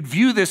Japanese could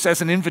view this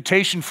as an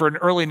invitation for an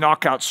early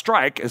knockout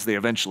strike, as they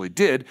eventually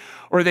did,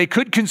 or they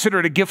could consider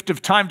it a gift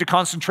of time to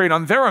concentrate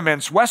on their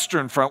immense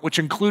Western front, which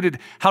included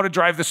how to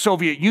drive the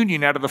Soviet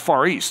Union out of the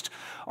Far East.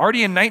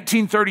 Already in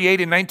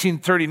 1938 and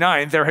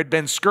 1939, there had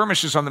been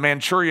skirmishes on the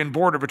Manchurian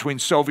border between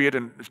Soviet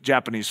and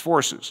Japanese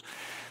forces.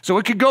 So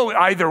it could go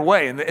either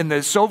way, and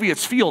the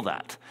Soviets feel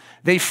that.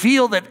 They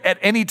feel that at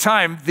any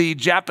time the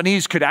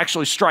Japanese could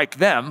actually strike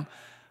them.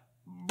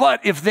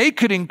 But if they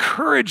could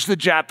encourage the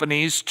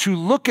Japanese to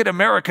look at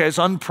America as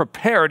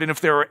unprepared, and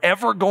if they were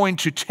ever going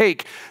to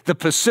take the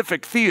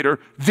Pacific theater,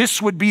 this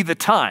would be the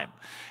time.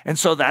 And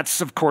so that's,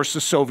 of course,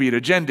 the Soviet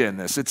agenda in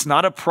this. It's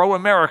not a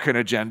pro-American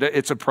agenda,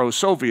 it's a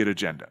pro-Soviet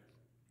agenda.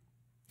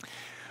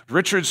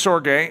 Richard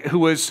Sorge, who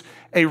was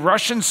a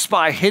Russian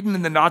spy hidden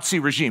in the Nazi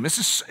regime.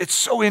 It's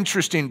so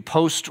interesting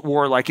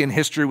post-war, like in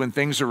history when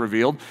things are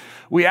revealed.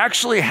 We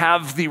actually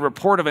have the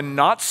report of a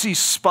Nazi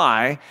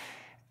spy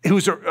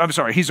he's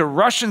a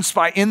Russian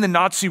spy in the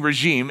Nazi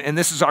regime, and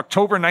this is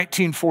October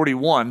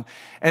 1941,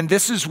 and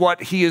this is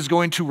what he is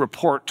going to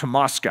report to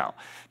Moscow.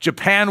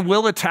 Japan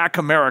will attack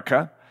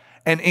America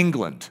and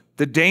England.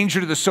 The danger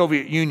to the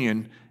Soviet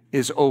Union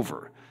is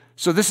over.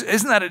 So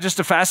isn't that just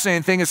a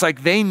fascinating thing? It's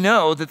like they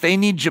know that they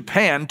need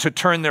Japan to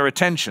turn their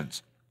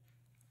attentions.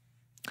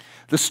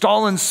 The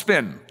Stalin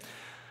spin.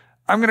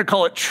 I'm going to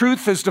call it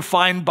truth as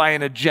defined by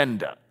an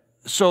agenda.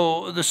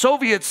 So the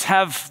Soviets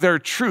have their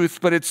truth,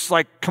 but it's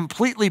like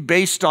completely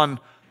based on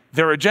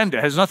their agenda.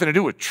 It has nothing to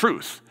do with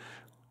truth.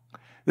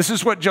 This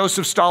is what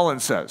Joseph Stalin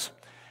says.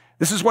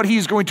 This is what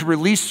he's going to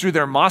release through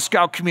their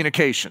Moscow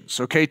communications,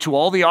 okay, to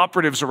all the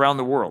operatives around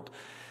the world.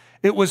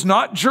 It was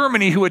not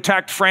Germany who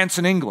attacked France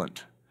and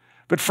England,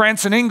 but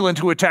France and England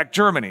who attacked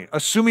Germany,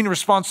 assuming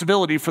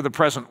responsibility for the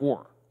present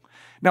war.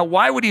 Now,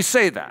 why would he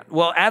say that?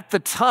 Well, at the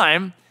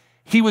time,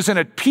 he was in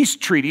a peace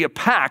treaty, a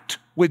pact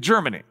with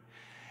Germany.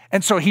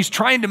 And so he's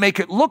trying to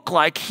make it look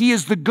like he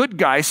is the good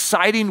guy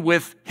siding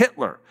with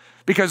Hitler,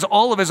 because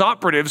all of his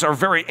operatives are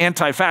very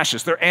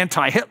anti-fascist. They're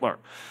anti-Hitler.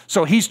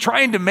 So he's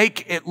trying to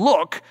make it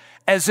look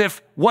as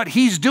if what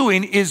he's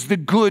doing is the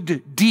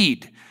good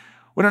deed.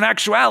 When in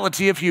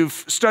actuality, if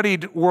you've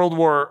studied World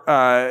War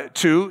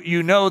II,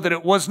 you know that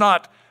it was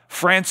not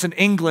France and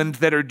England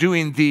that are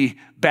doing the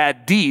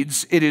bad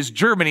deeds. It is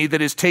Germany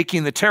that is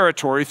taking the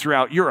territory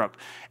throughout Europe.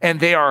 And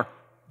they are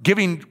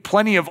giving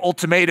plenty of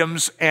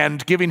ultimatums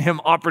and giving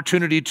him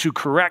opportunity to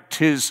correct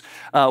his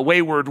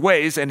wayward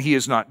ways, and he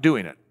is not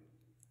doing it.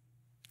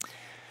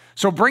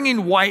 So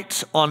bringing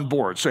White on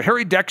board. So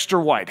Harry Dexter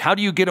White, how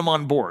do you get him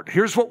on board?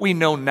 Here's what we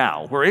know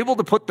now. We're able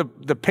to put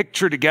the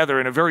picture together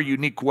in a very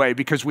unique way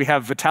because we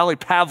have Vitaly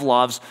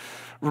Pavlov's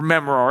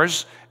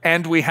memoirs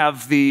and we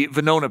have the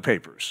Venona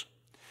papers.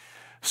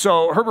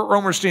 So Herbert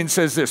Romerstein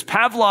says this: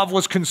 Pavlov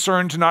was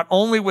concerned not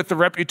only with the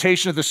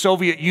reputation of the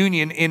Soviet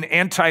Union in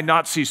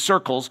anti-Nazi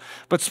circles,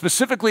 but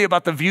specifically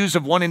about the views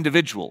of one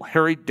individual,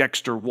 Harry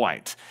Dexter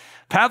White.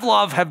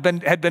 Pavlov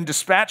had been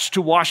dispatched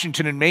to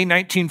Washington in May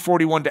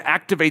 1941 to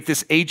activate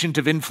this agent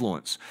of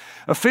influence.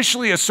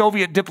 Officially a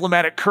Soviet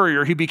diplomatic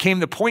courier, he became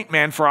the point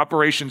man for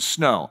Operation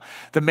Snow,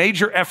 the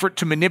major effort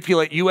to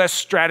manipulate U.S.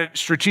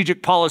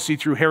 strategic policy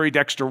through Harry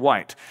Dexter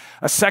White.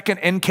 A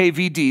second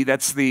NKVD,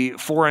 that's the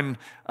foreign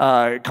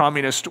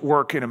communist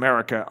work in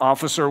America,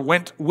 officer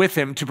went with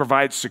him to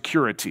provide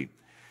security.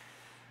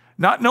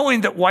 Not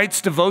knowing that White's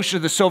devotion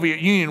to the Soviet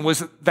Union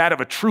was that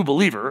of a true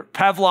believer,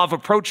 Pavlov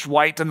approached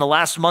White in the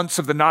last months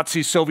of the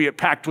Nazi-Soviet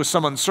pact with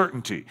some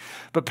uncertainty.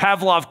 But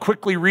Pavlov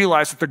quickly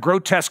realized that the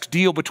grotesque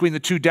deal between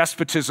the two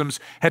despotisms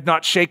had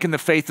not shaken the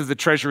faith of the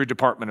Treasury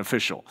Department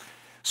official.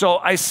 So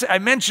I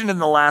mentioned in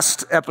the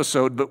last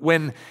episode, but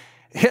when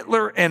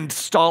Hitler and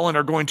Stalin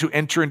are going to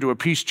enter into a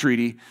peace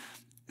treaty,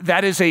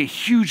 that is a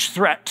huge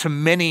threat to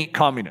many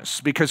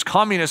communists, because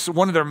communists,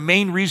 one of their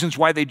main reasons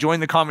why they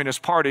joined the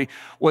Communist Party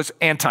was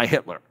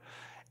anti-Hitler.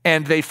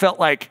 And they felt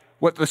like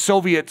what the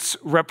Soviets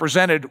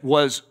represented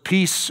was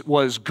peace,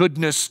 was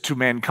goodness to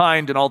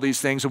mankind and all these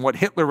things, and what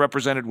Hitler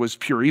represented was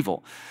pure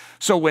evil.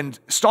 So when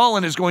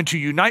Stalin is going to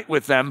unite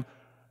with them,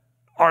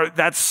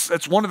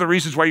 that's one of the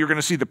reasons why you're going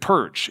to see the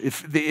purge.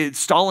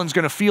 Stalin's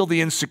going to feel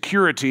the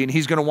insecurity and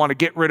he's going to want to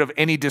get rid of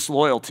any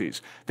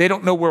disloyalties. They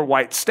don't know where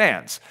White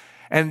stands.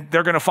 And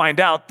they're going to find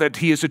out that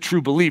he is a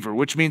true believer,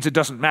 which means it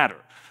doesn't matter.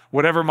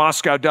 Whatever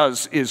Moscow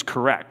does is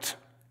correct.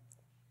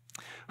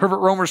 Herbert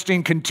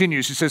Romerstein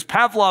continues. He says,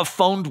 Pavlov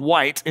phoned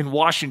White in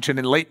Washington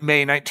in late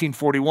May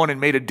 1941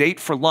 and made a date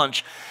for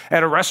lunch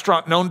at a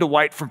restaurant known to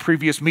White from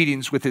previous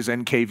meetings with his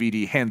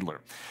NKVD handler.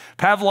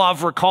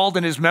 Pavlov recalled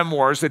in his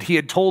memoirs that he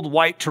had told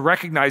White to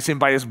recognize him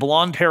by his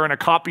blonde hair and a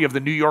copy of the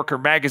New Yorker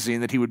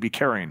magazine that he would be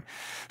carrying.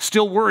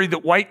 Still worried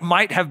that White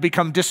might have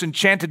become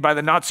disenchanted by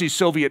the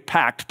Nazi-Soviet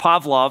pact,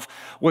 Pavlov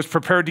was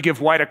prepared to give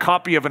White a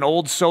copy of an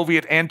old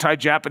Soviet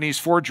anti-Japanese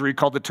forgery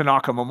called the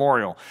Tanaka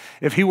Memorial,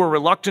 if he were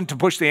reluctant to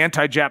push the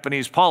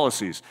anti-Japanese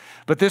policies.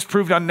 But this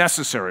proved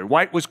unnecessary.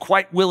 White was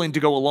quite willing to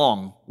go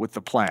along with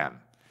the plan.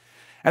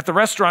 At the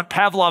restaurant,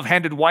 Pavlov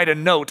handed White a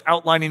note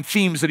outlining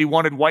themes that he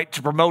wanted White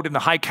to promote in the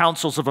high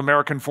councils of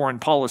American foreign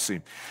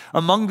policy.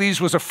 Among these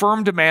was a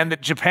firm demand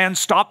that Japan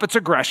stop its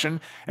aggression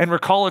and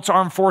recall its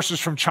armed forces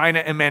from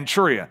China and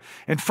Manchuria,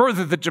 and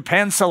further that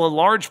Japan sell a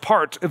large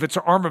part of its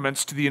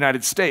armaments to the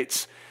United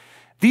States.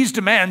 These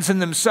demands in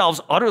themselves,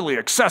 utterly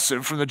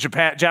excessive from the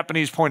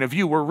Japanese point of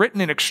view, were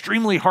written in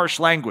extremely harsh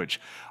language,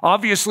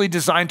 obviously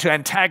designed to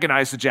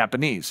antagonize the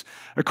Japanese.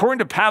 According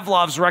to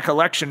Pavlov's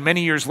recollection,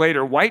 many years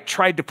later, White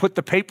tried to put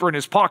the paper in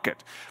his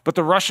pocket, but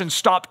the Russians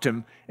stopped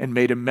him and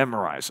made him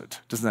memorize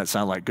it. Doesn't that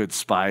sound like a good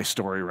spy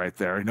story right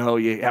there? No,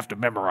 you have to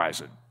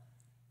memorize it.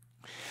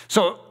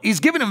 So he's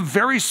given him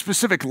very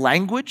specific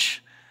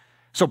language.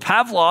 So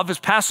Pavlov is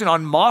passing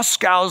on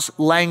Moscow's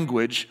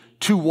language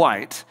to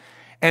White.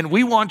 And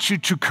we want you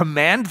to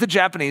command the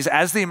Japanese,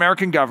 as the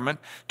American government,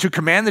 to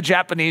command the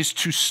Japanese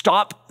to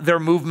stop their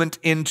movement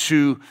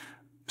into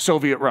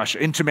Soviet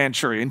Russia, into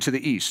Manchuria, into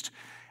the east.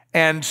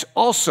 And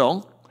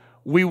also,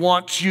 we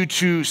want you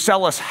to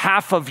sell us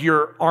half of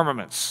your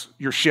armaments,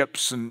 your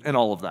ships, and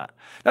all of that.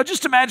 Now,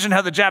 just imagine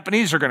how the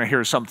Japanese are going to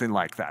hear something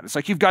like that. It's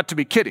like, you've got to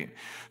be kidding.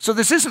 So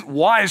this isn't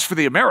wise for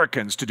the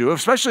Americans to do,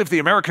 especially if the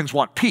Americans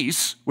want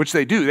peace, which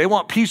they do. They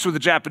want peace with the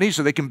Japanese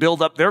so they can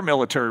build up their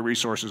military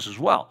resources as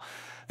well.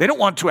 They don't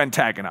want to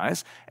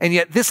antagonize, and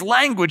yet this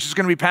language is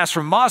going to be passed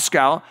from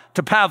Moscow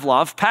to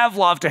Pavlov,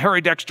 Pavlov to Harry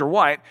Dexter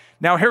White.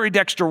 Now Harry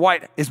Dexter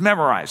White has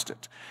memorized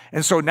it.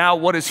 And so now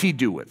what does he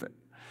do with it?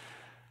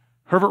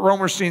 Herbert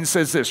Romerstein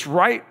says this,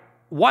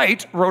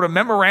 White wrote a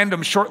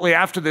memorandum shortly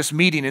after this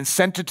meeting and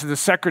sent it to the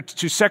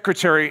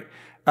Secretary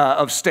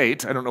of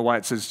State. I don't know why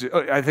it says,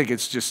 I think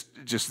it's just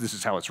this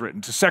is how it's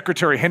written, to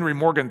Secretary Henry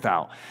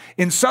Morgenthau.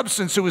 In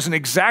substance, it was an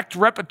exact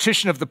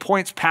repetition of the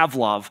points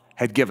Pavlov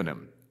had given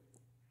him.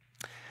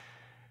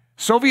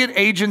 Soviet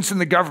agents in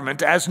the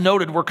government, as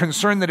noted, were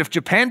concerned that if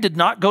Japan did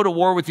not go to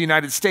war with the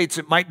United States,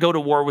 it might go to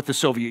war with the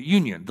Soviet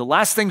Union. The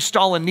last thing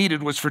Stalin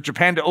needed was for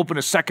Japan to open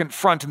a second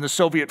front in the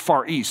Soviet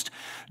Far East.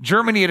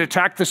 Germany had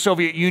attacked the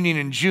Soviet Union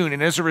in June,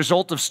 and as a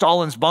result of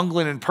Stalin's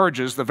bungling and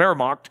purges, the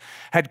Wehrmacht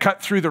had cut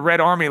through the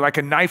Red Army like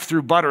a knife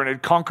through butter and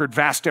had conquered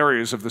vast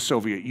areas of the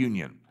Soviet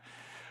Union.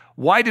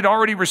 White had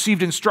already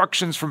received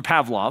instructions from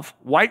Pavlov.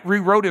 White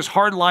rewrote his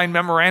hardline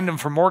memorandum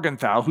for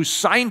Morgenthau, who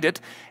signed it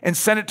and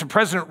sent it to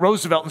President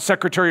Roosevelt and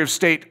Secretary of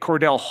State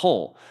Cordell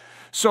Hull.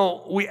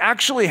 So we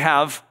actually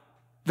have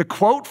the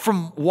quote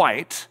from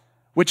White,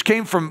 which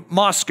came from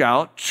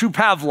Moscow to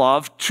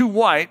Pavlov to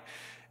White,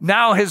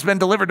 now has been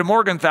delivered to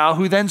Morgenthau,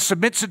 who then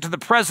submits it to the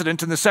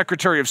President and the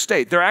Secretary of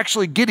State. They're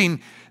actually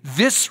getting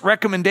this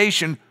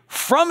recommendation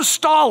from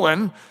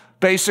Stalin,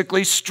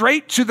 basically,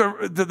 straight to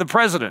the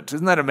president.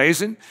 Isn't that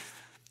amazing?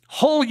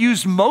 Hull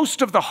used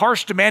most of the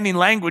harsh, demanding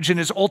language in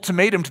his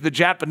ultimatum to the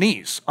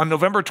Japanese on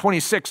November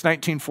 26,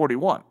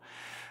 1941.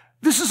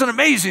 This is an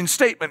amazing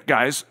statement,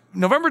 guys.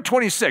 November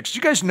 26, do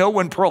you guys know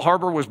when Pearl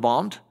Harbor was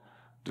bombed?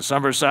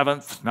 December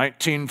 7th,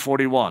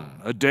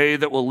 1941, a day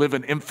that will live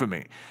in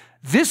infamy.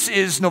 This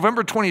is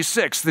November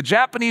 26th. The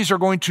Japanese are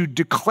going to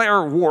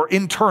declare war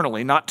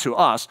internally, not to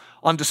us,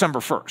 on December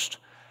 1st.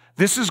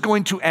 This is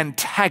going to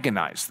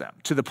antagonize them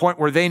to the point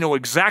where they know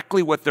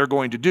exactly what they're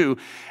going to do.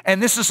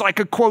 And this is like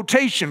a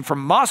quotation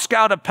from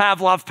Moscow to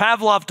Pavlov,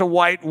 Pavlov to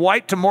White,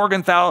 White to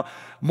Morgenthau,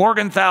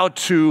 Morgenthau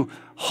to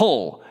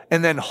Hull,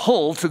 and then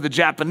Hull to the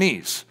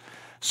Japanese.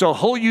 So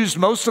Hull used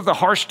most of the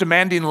harsh,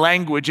 demanding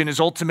language in his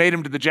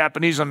ultimatum to the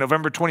Japanese on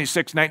November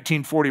 26,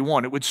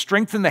 1941. It would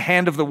strengthen the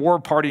hand of the war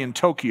party in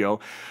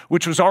Tokyo,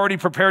 which was already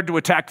prepared to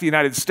attack the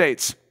United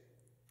States.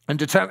 On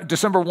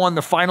December 1,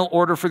 the final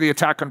order for the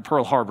attack on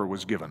Pearl Harbor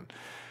was given.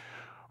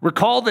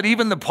 Recall that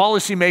even the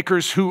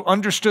policymakers who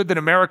understood that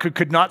America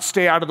could not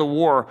stay out of the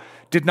war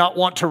did not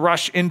want to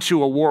rush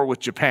into a war with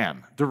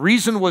Japan. The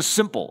reason was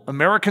simple.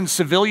 American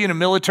civilian and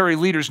military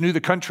leaders knew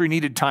the country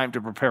needed time to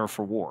prepare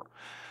for war.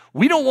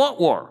 We don't want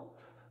war.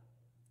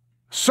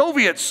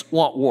 Soviets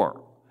want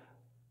war.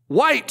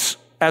 White,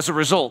 as a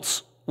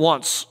result,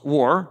 wants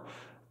war.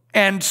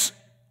 And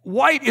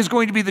White is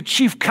going to be the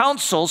chief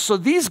counsel. So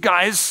these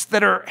guys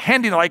that are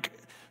handing, like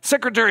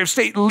Secretary of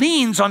State,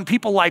 leans on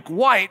people like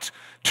White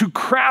to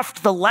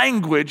craft the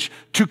language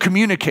to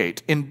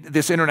communicate in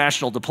this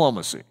international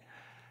diplomacy.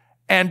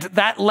 And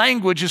that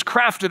language is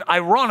crafted,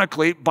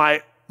 ironically,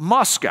 by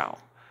Moscow.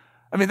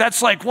 I mean,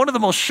 that's like one of the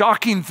most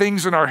shocking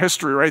things in our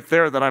history right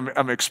there that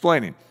I'm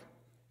explaining.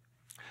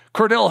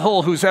 Cordell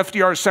Hull, who's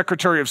FDR's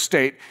Secretary of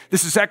State,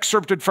 this is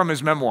excerpted from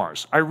his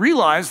memoirs. I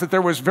realized that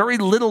there was very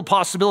little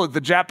possibility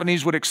the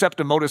Japanese would accept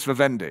a modus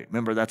vivendi.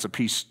 Remember, that's a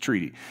peace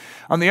treaty.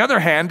 On the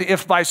other hand,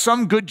 if by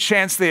some good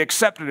chance they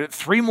accepted it,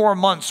 3 more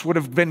months would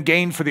have been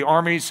gained for the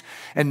Army's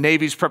and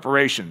Navy's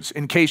preparations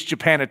in case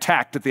Japan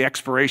attacked at the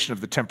expiration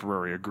of the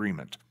temporary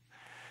agreement.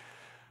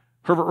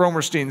 Herbert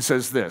Romerstein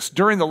says this: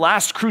 during the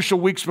last crucial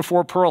weeks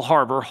before Pearl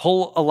Harbor,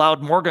 Hull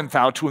allowed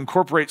Morgenthau to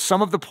incorporate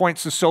some of the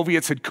points the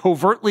Soviets had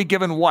covertly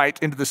given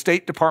White into the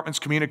State Department's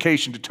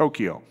communication to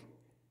Tokyo.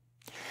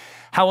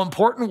 How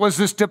important was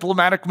this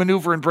diplomatic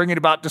maneuver in bringing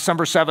about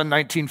December 7,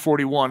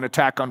 1941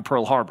 attack on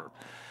Pearl Harbor?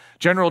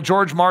 General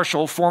George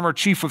Marshall, former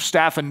chief of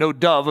staff and no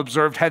dove,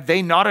 observed, had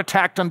they not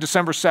attacked on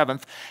December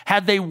 7th,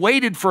 had they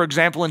waited, for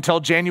example, until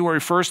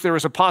January 1st, there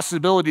is a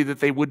possibility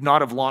that they would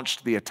not have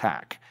launched the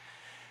attack.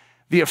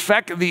 The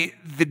effect, the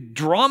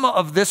drama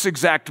of this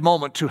exact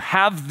moment, to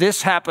have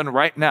this happen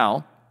right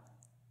now,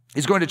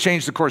 is going to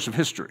change the course of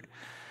history.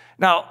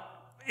 Now,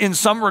 in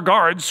some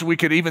regards, we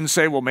could even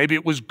say, well, maybe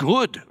it was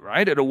good,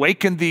 right? It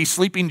awakened the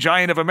sleeping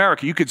giant of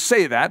America. You could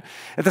say that.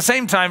 At the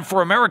same time,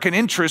 for American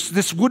interests,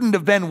 this wouldn't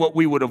have been what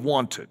we would have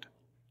wanted.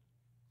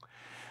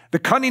 The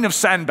cunning of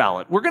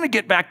Sanballat. We're going to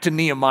get back to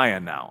Nehemiah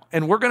now,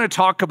 and we're going to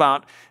talk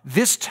about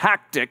this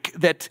tactic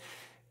that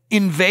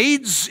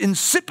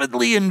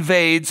insipidly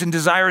invades, and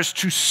desires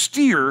to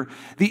steer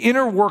the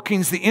inner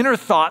workings, the inner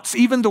thoughts,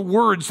 even the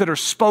words that are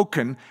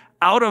spoken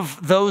out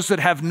of those that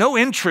have no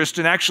interest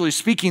in actually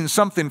speaking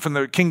something from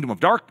the kingdom of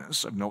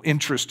darkness, have no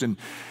interest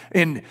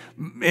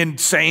in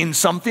saying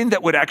something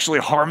that would actually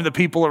harm the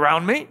people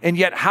around me. And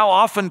yet how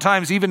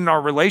oftentimes, even in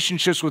our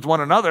relationships with one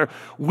another,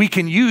 we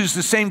can use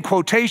the same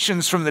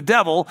quotations from the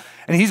devil,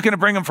 and he's going to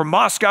bring them from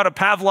Moscow to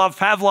Pavlov,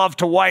 Pavlov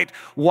to White,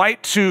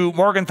 White to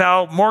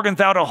Morgenthau,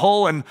 Morgenthau to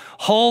Hull, and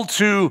Hull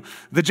to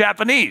the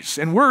Japanese.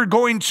 And we're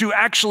going to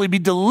actually be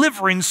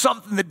delivering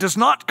something that does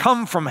not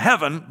come from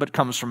heaven, but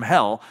comes from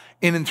hell,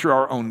 in and through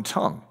our own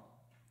tongue.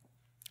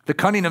 The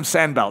cunning of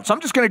Sanballat. So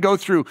I'm just going to go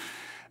through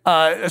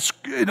an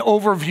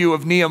overview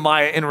of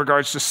Nehemiah in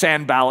regards to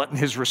Sanballat and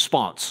his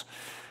response.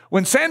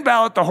 When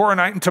Sanballat the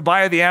Horonite and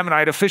Tobiah the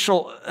Ammonite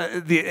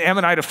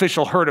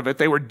official heard of it,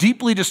 they were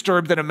deeply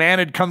disturbed that a man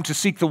had come to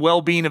seek the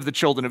well-being of the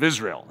children of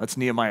Israel. That's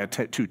Nehemiah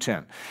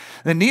 2:10.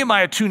 Then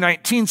Nehemiah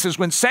 2:19 says,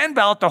 when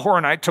Sanballat the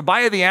Horonite,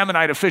 Tobiah the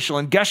Ammonite official,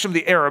 and Geshem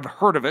the Arab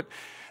heard of it,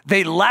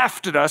 they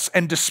laughed at us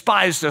and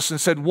despised us and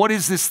said, what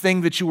is this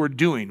thing that you are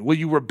doing? Will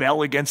you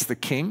rebel against the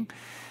king?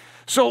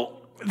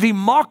 So the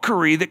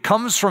mockery that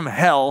comes from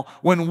hell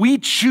when we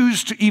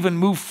choose to even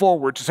move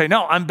forward to say,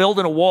 no, I'm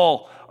building a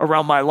wall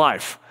around my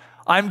life.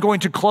 I'm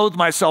going to clothe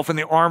myself in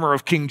the armor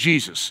of King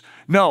Jesus.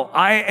 No,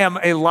 I am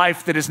a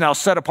life that is now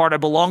set apart. I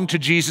belong to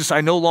Jesus.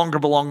 I no longer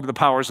belong to the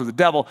powers of the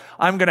devil.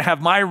 I'm going to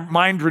have my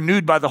mind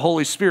renewed by the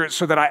Holy Spirit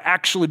so that I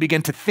actually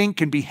begin to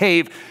think and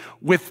behave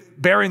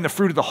with bearing the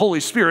fruit of the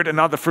Holy Spirit and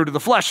not the fruit of the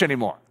flesh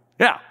anymore.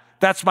 Yeah,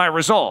 that's my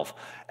resolve.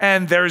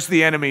 And there's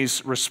the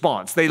enemy's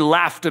response. They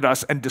laughed at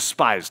us and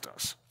despised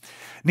us.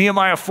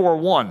 Nehemiah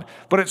 4:1.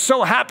 But it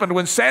so happened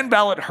when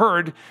Sanballat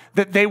heard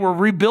that they were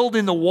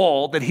rebuilding the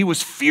wall that he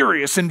was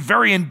furious and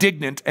very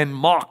indignant and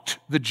mocked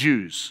the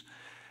Jews.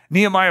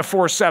 Nehemiah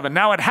 4:7.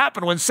 Now it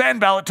happened when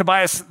Sanballat,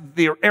 Tobias,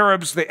 the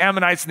Arabs, the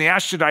Ammonites, and the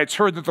Ashdodites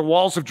heard that the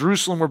walls of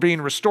Jerusalem were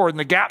being restored and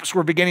the gaps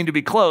were beginning to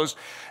be closed,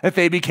 that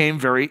they became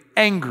very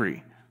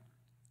angry.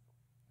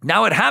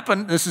 Now it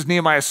happened, this is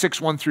Nehemiah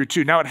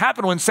 6:1-2. Now it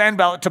happened when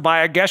Sanballat,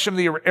 Tobiah, Geshem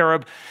the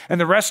Arab,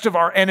 and the rest of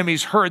our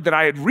enemies heard that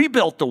I had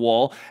rebuilt the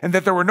wall and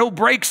that there were no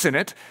breaks in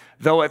it,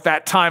 though at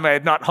that time I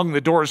had not hung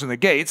the doors and the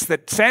gates,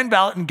 that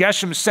Sanballat and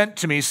Geshem sent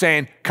to me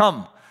saying,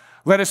 come,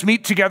 Let us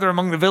meet together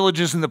among the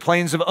villages in the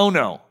plains of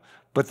Ono.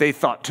 But they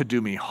thought to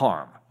do me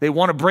harm. They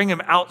want to bring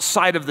him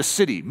outside of the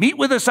city. Meet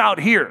with us out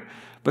here.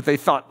 But they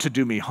thought to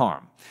do me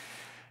harm.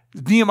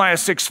 Nehemiah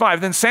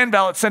 6:5, then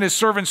Sanballat sent his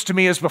servants to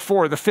me as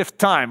before, the 5th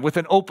time, with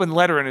an open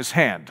letter in his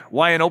hand.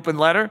 Why an open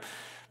letter?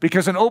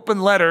 Because an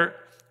open letter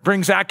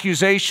brings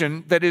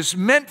accusation that is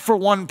meant for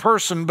one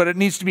person, but it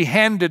needs to be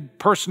handed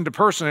person to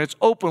person. It's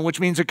open, which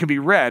means it can be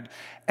read,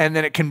 and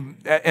then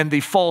and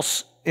the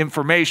false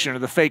information or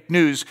the fake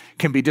news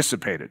can be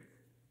dissipated.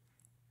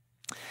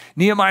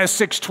 Nehemiah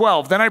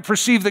 6:12, then I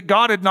perceived that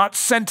God had not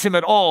sent him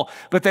at all,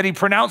 but that he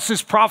pronounced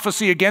this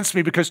prophecy against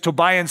me because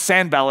Tobiah and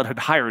Sanballat had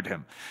hired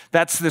him.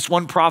 That's this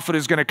one prophet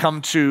is going to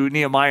come to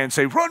Nehemiah and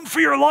say, run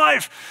for your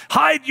life,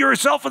 hide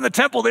yourself in the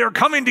temple, they are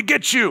coming to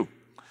get you.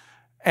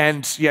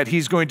 And yet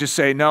he's going to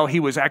say, no, he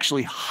was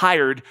actually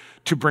hired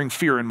to bring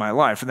fear in my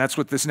life. And that's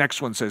what this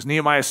next one says,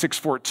 Nehemiah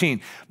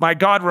 6:14. My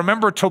God,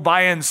 remember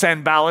Tobiah and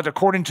Sanballat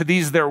according to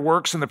these their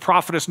works, and the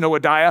prophetess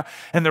Noadiah,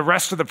 and the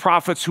rest of the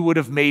prophets who would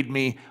have made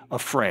me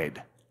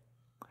afraid.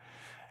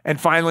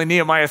 And finally,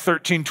 Nehemiah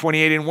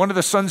 13:28. And one of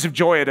the sons of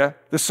Joiada,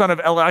 the son of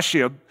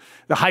Eliashib,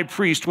 the high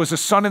priest, was a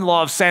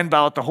son-in-law of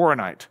Sanballat the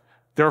Horonite.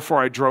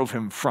 Therefore I drove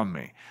him from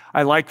me.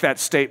 I like that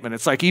statement.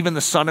 It's like even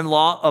the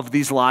son-in-law of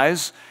these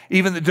lies,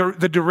 even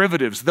the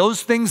derivatives,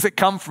 those things that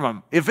come from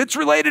them. If it's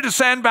related to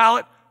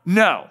Sanballat,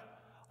 no,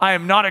 I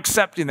am not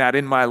accepting that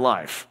in my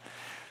life.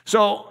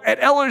 So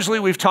at Ellerslie,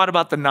 we've taught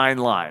about the 9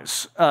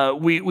 lies.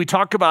 We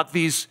talk about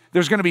these.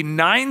 There's going to be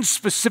 9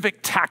 specific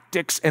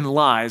tactics and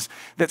lies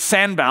that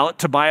Sanballat,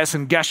 Tobias,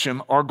 and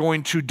Geshem are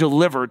going to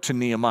deliver to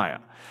Nehemiah.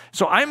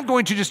 So I'm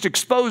going to just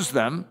expose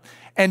them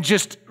and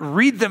just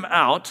read them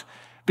out,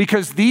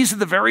 because these are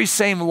the very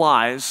same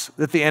lies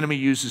that the enemy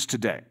uses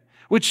today,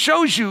 which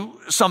shows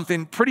you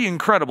something pretty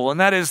incredible, and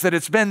that is that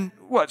it's been,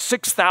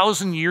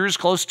 6,000 years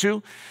close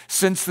to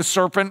since the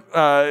serpent,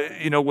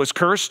 was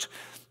cursed,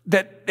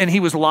 and he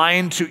was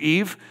lying to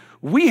Eve.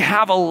 We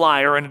have a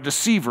liar and a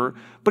deceiver,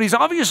 but he's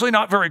obviously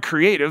not very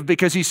creative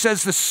because he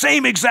says the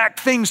same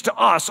exact things to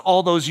us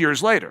all those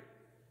years later.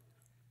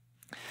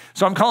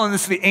 So I'm calling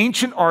this the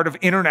ancient art of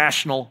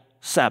international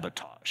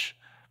sabotage.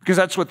 Because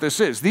that's what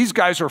this is. These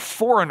guys are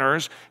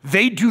foreigners.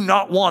 They do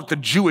not want the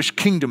Jewish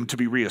kingdom to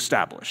be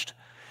reestablished.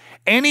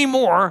 Any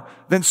more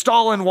than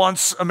Stalin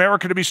wants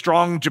America to be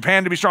strong,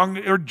 Japan to be strong,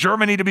 or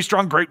Germany to be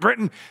strong, Great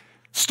Britain.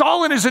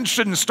 Stalin is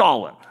interested in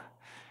Stalin.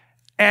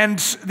 And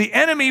the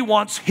enemy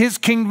wants his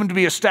kingdom to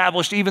be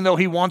established, even though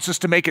he wants us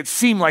to make it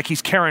seem like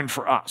he's caring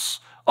for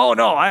us. Oh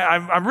no,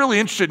 I'm really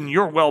interested in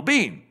your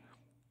well-being.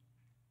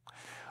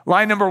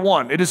 Lie number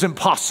 1, it is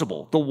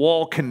impossible. The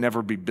wall can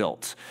never be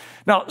built.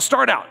 Now,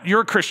 start out.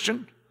 You're a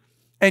Christian,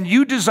 and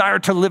you desire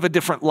to live a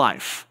different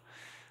life.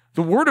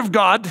 The Word of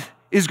God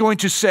is going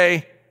to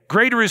say,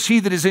 greater is he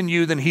that is in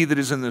you than he that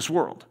is in this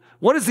world.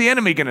 What is the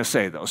enemy going to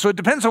say, though? So it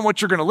depends on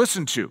what you're going to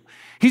listen to.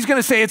 He's going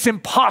to say it's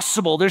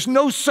impossible. There's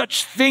no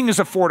such thing as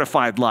a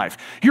fortified life.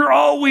 You're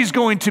always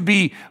going to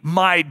be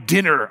my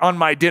dinner on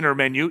my dinner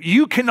menu.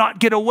 You cannot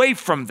get away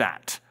from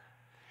that.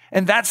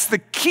 And that's the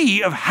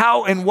key of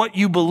how and what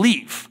you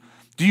believe.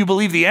 Do you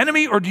believe the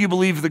enemy or do you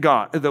believe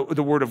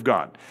the Word of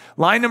God?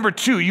 Lie number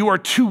 2, you are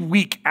too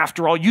weak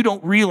after all. You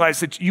don't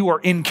realize that you are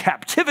in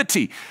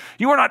captivity.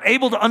 You are not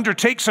able to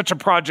undertake such a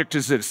project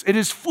as this. It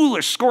is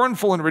foolish,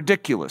 scornful, and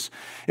ridiculous.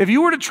 If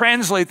you were to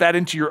translate that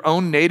into your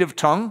own native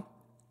tongue,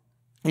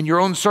 in your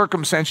own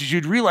circumstances,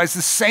 you'd realize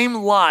the same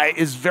lie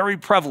is very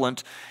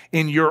prevalent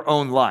in your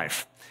own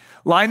life.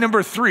 Lie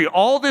number 3,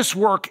 all this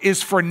work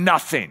is for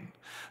nothing.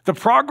 The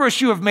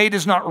progress you have made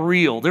is not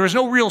real. There is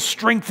no real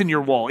strength in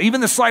your wall. Even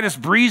the slightest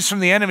breeze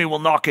from the enemy will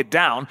knock it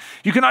down.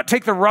 You cannot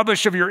take the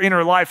rubbish of your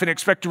inner life and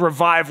expect to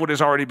revive what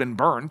has already been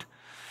burned.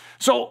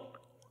 So,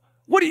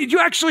 do you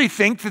actually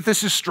think that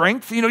this is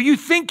strength? You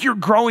think you're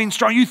growing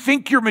strong. You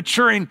think you're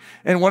maturing.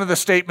 And one of the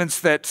statements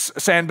that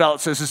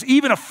Sanballat says is,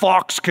 even a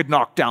fox could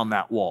knock down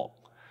that wall.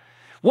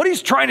 What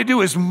he's trying to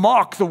do is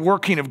mock the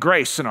working of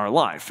grace in our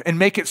life and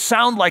make it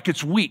sound like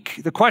it's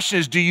weak. The question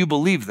is, do you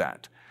believe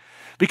that?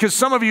 Because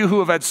some of you who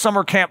have had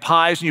summer camp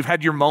highs and you've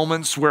had your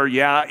moments where,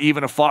 yeah,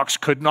 even a fox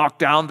could knock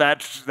down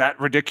that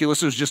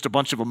ridiculous, it was just a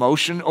bunch of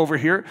emotion over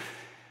here.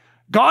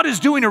 God is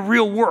doing a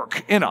real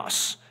work in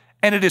us,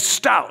 and it is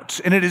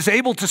stout, and it is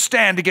able to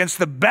stand against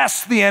the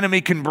best the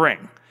enemy can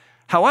bring.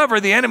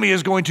 However, the enemy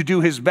is going to do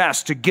his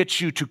best to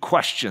get you to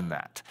question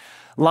that.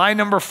 Lie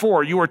number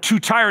 4, you are too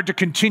tired to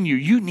continue.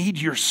 You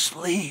need your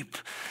sleep.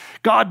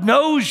 God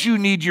knows you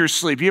need your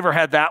sleep. You ever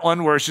had that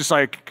one where it's just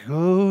like,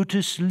 go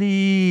to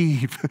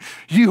sleep.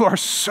 You are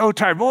so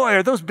tired. Boy,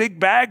 are those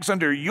big bags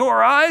under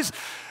your eyes?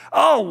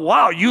 Oh,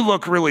 wow, you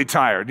look really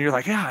tired. And you're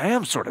like, yeah, I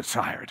am sort of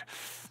tired.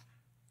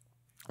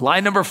 Lie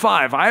number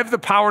 5, I have the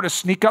power to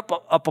sneak up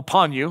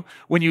upon you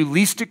when you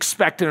least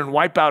expect it and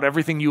wipe out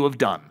everything you have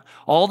done.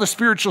 All the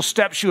spiritual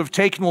steps you have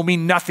taken will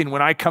mean nothing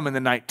when I come in the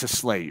night to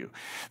slay you.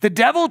 The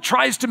devil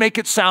tries to make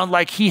it sound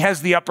like he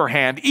has the upper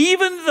hand,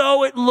 even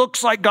though it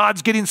looks like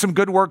God's getting some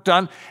good work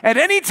done. At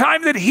any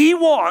time that he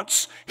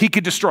wants, he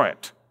could destroy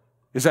it.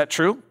 Is that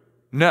true?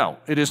 No,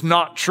 it is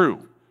not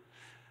true.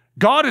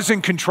 God is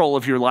in control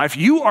of your life.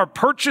 You are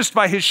purchased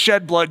by his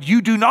shed blood.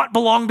 You do not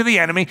belong to the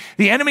enemy.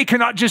 The enemy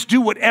cannot just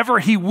do whatever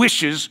he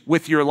wishes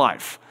with your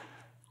life.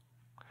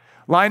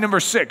 Lie number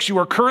 6, you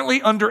are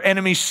currently under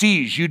enemy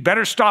siege. You'd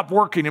better stop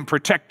working and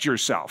protect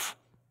yourself.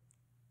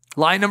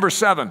 Lie number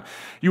 7,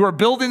 you are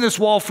building this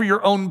wall for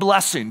your own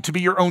blessing, to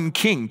be your own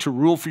king, to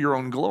rule for your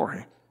own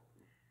glory.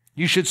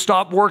 You should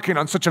stop working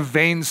on such a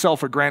vain,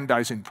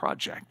 self-aggrandizing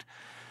project.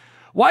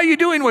 Why are you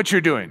doing what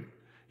you're doing?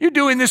 You're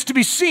doing this to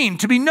be seen,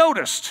 to be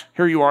noticed.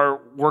 Here you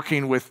are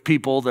working with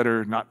people that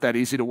are not that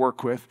easy to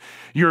work with.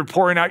 You're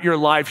pouring out your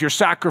life, you're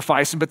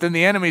sacrificing, but then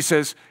the enemy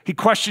says, he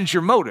questions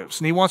your motives.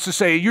 And he wants to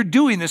say, you're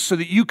doing this so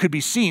that you could be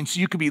seen,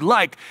 so you could be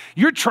liked.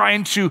 You're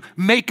trying to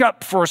make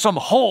up for some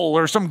hole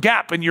or some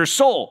gap in your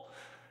soul.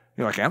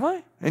 You're like, am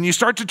I? And you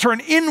start to turn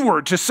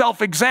inward to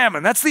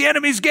self-examine. That's the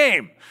enemy's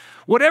game.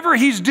 Whatever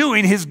he's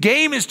doing, his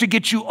game is to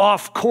get you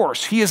off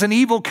course. He is an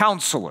evil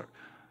counselor.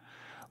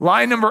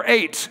 Lie number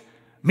 8,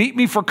 meet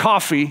me for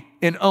coffee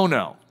in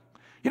Ono.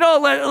 You know,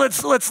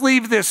 let's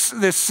leave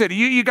this city.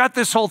 You got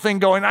this whole thing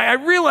going. I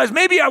realize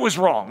maybe I was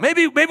wrong.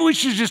 Maybe we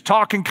should just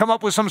talk and come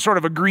up with some sort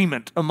of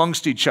agreement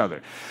amongst each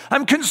other.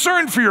 I'm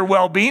concerned for your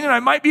well-being, and I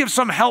might be of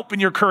some help in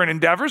your current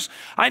endeavors.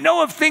 I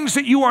know of things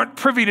that you aren't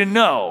privy to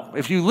know.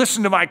 If you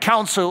listen to my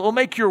counsel, it will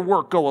make your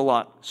work go a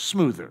lot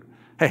smoother.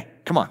 Hey,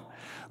 come on.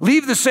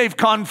 Leave the safe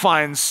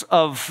confines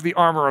of the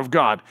armor of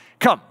God.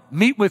 Come,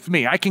 meet with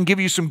me. I can give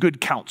you some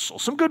good counsel,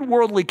 some good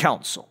worldly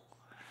counsel.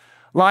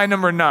 Lie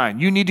number 9,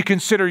 you need to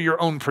consider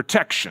your own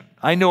protection.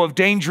 I know of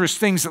dangerous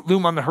things that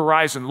loom on the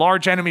horizon.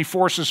 Large enemy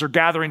forces are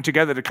gathering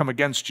together to come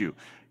against you.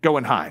 Go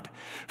and hide.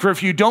 For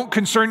if you don't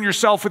concern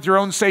yourself with your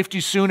own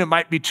safety soon, it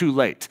might be too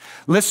late.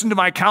 Listen to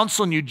my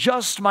counsel and you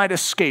just might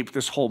escape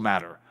this whole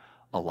matter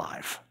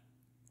alive.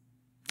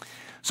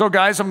 So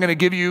guys, I'm going to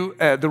give you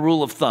the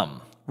rule of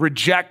thumb.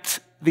 Reject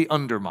the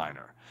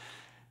underminer.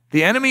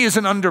 The enemy is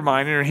an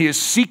underminer, and he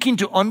is seeking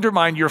to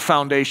undermine your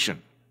foundation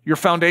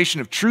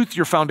of truth,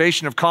 your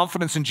foundation of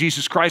confidence in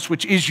Jesus Christ,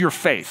 which is your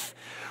faith.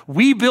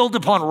 We build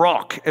upon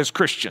rock as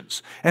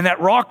Christians, and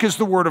that rock is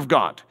the Word of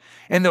God.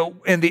 And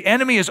the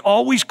enemy is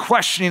always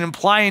questioning,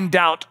 implying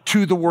doubt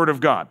to the Word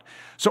of God.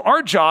 So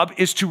our job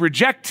is to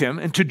reject him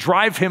and to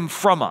drive him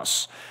from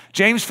us.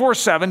 James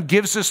 4:7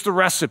 gives us the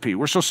recipe.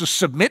 We're supposed to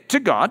submit to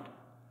God,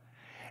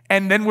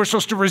 and then we're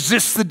supposed to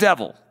resist the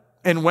devil.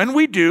 And when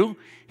we do,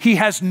 he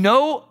has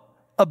no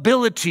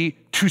ability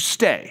to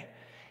stay.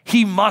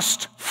 He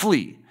must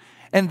flee.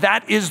 And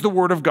that is the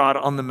word of God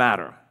on the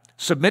matter.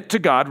 Submit to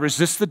God,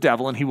 resist the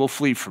devil, and he will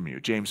flee from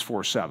you. James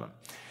 4:7.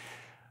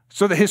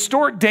 So the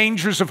historic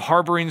dangers of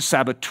harboring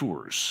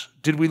saboteurs.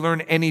 Did we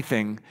learn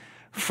anything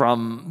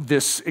from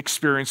this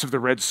experience of the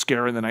Red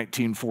Scare in the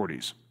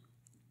 1940s?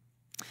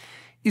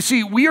 You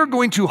see, we are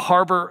going to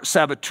harbor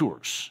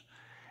saboteurs.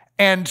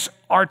 And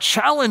our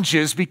challenge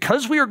is,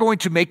 because we are going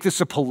to make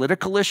this a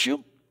political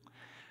issue,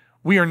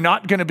 we are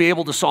not going to be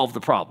able to solve the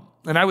problem.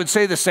 And I would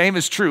say the same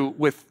is true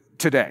with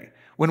today.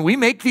 When we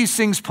make these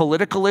things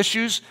political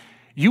issues,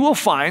 you will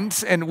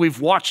find, and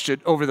we've watched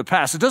it over the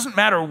past, it doesn't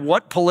matter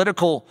what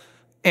political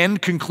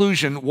end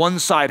conclusion one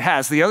side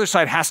has, the other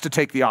side has to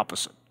take the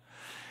opposite.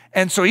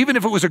 And so even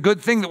if it was a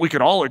good thing that we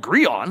could all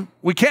agree on,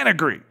 we can't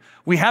agree.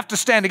 We have to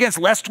stand against,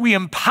 lest we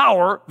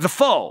empower the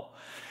foe.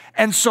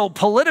 And so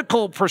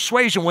political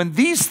persuasion, when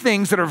these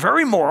things that are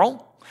very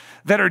moral,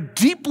 that are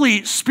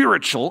deeply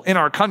spiritual in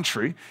our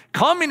country,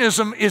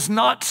 communism is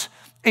not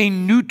a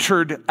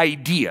neutered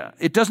idea.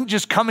 It doesn't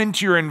just come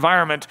into your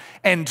environment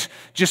and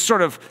just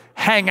sort of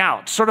hang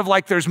out. Sort of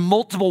like there's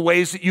multiple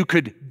ways that you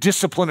could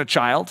discipline a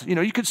child. You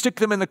know, you could stick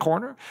them in the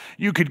corner.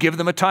 You could give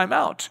them a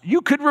timeout.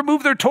 You could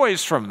remove their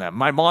toys from them.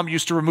 My mom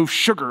used to remove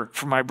sugar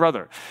from my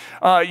brother.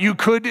 You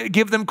could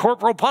give them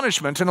corporal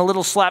punishment and a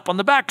little slap on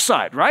the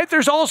backside, right?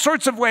 There's all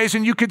sorts of ways,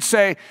 and you could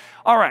say,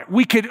 all right,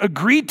 we could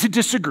agree to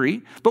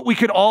disagree, but we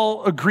could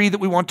all agree that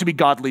we want to be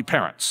godly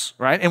parents,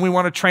 right? And we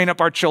want to train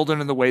up our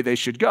children in the way they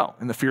should go,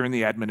 in the fear and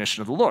the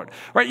admonition of the Lord,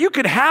 right? You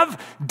could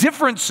have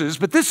differences,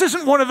 but this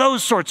isn't one of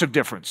those sorts of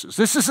differences.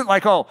 This isn't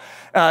like, I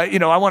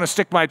want to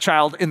stick my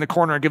child in the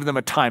corner and give them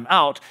a time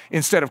out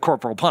instead of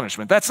corporal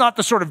punishment. That's not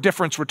the sort of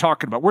difference we're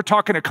talking about. We're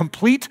talking a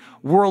complete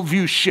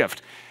worldview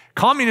shift.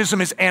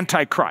 Communism is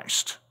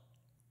anti-Christ.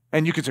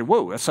 And you could say,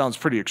 whoa, that sounds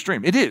pretty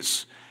extreme. It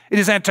is. It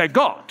is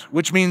anti-God,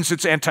 which means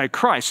it's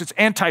anti-Christ. It's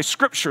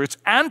anti-Scripture. It's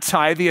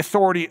anti the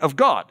authority of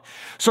God.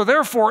 So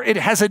therefore, it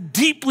has a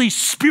deeply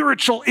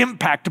spiritual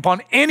impact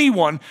upon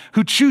anyone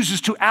who chooses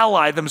to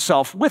ally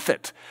themselves with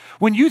it.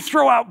 When you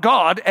throw out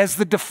God as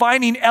the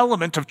defining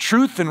element of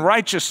truth and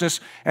righteousness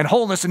and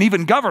wholeness and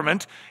even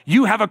government,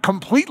 you have a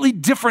completely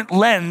different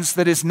lens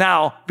that is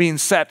now being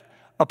set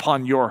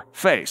upon your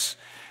face.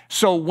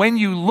 So when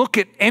you look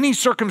at any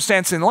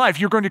circumstance in life,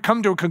 you're going to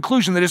come to a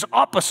conclusion that is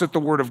opposite the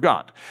Word of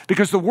God,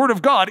 because the Word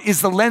of God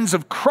is the lens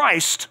of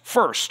Christ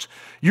first.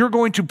 You're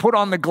going to put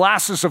on the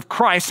glasses of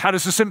Christ. How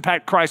does this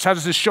impact Christ? How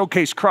does this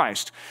showcase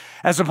Christ?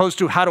 As opposed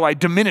to, how do I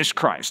diminish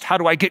Christ? How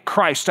do I get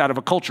Christ out of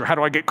a culture? How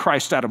do I get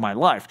Christ out of my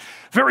life?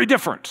 Very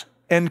different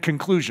end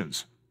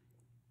conclusions.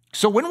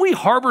 So when we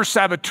harbor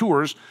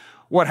saboteurs,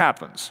 what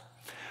happens?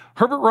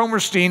 Herbert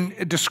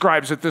Romerstein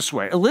describes it this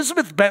way.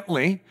 Elizabeth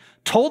Bentley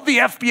told the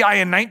FBI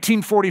in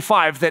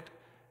 1945 that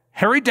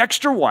Harry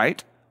Dexter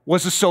White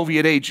was a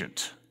Soviet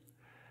agent.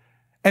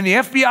 And the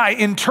FBI,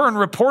 in turn,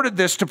 reported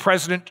this to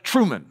President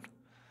Truman.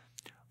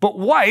 But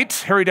White,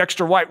 Harry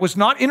Dexter White, was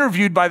not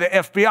interviewed by the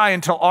FBI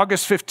until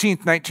August 15,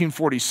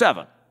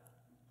 1947.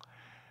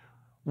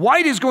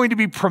 White is going to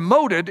be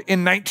promoted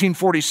in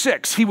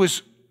 1946.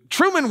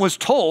 Truman was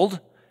told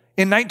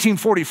in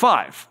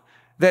 1945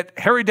 that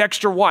Harry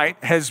Dexter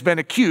White has been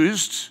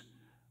accused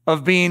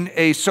of being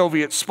a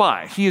Soviet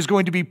spy. He is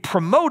going to be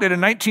promoted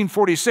in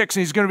 1946,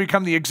 and he's going to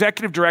become the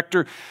executive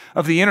director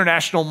of the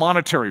International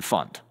Monetary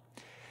Fund.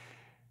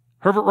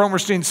 Herbert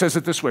Romerstein says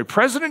it this way: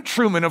 President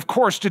Truman, of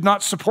course, did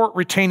not support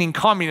retaining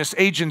communist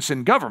agents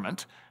in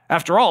government.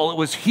 After all, it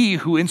was he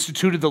who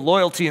instituted the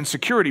Loyalty and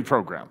Security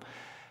Program.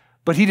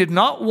 But he did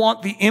not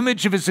want the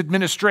image of his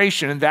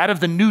administration and that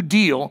of the New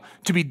Deal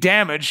to be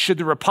damaged should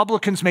the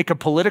Republicans make a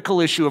political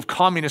issue of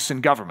communists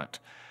in government.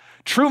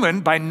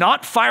 Truman, by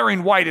not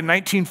firing White in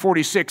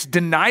 1946,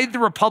 denied the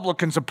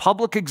Republicans a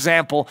public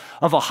example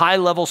of a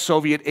high-level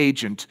Soviet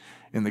agent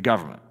in the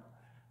government.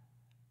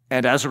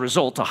 And as a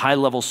result, a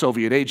high-level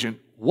Soviet agent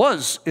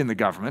was in the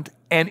government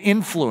and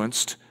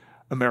influenced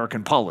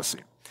American policy.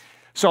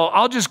 So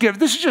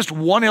this is just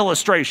one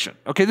illustration,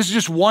 okay? This is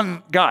just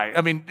one guy.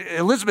 I mean,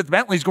 Elizabeth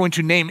Bentley is going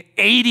to name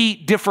 80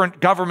 different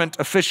government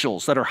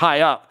officials that are high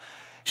up.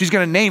 She's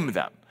going to name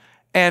them.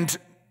 And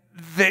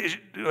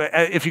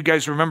if you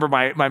guys remember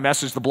my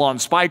message, The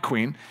Blonde Spy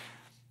Queen,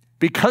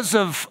 because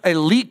of a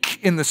leak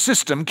in the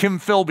system, Kim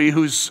Philby,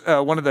 who's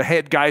one of the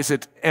head guys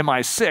at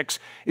MI6,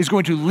 is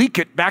going to leak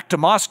it back to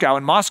Moscow,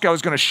 and Moscow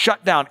is going to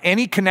shut down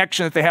any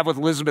connection that they have with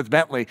Elizabeth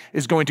Bentley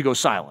is going to go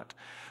silent.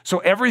 So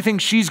everything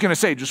she's going to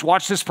say, just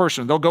watch this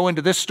person, they'll go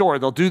into this store,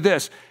 they'll do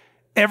this,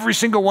 every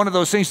single one of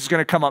those things is going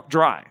to come up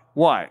dry.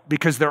 Why?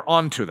 Because they're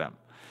onto them.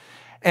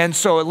 And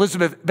so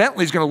Elizabeth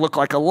Bentley is going to look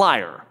like a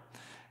liar.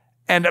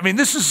 And I mean,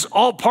 this is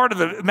all part of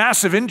the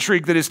massive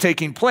intrigue that is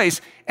taking place,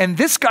 and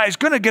this guy's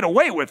going to get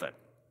away with it.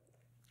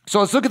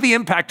 So let's look at the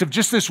impact of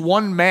just this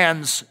one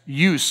man's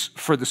use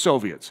for the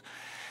Soviets.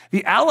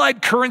 The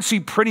Allied currency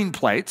printing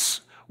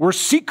plates were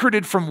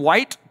secreted from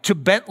White to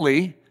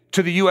Bentley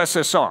to the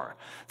USSR.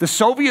 The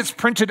Soviets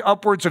printed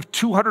upwards of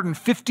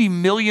 $250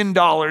 million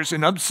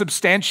in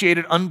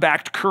unsubstantiated,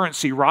 unbacked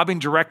currency, robbing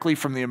directly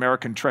from the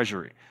American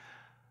Treasury.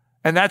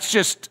 And that's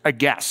just a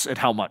guess at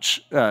how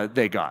much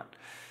they got.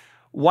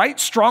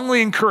 White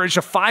strongly encouraged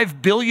a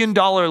 $5 billion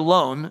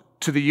loan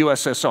to the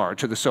USSR,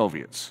 to the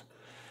Soviets.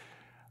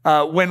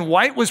 When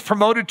White was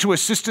promoted to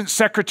Assistant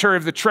Secretary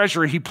of the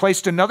Treasury, he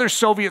placed another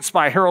Soviet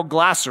spy, Harold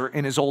Glasser,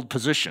 in his old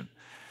position.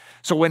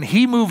 So when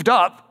he moved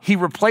up, he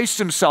replaced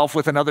himself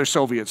with another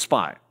Soviet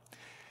spy.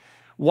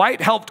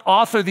 White helped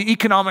author the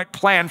economic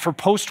plan for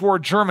post-war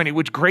Germany,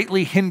 which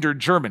greatly hindered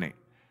Germany.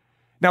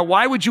 Now,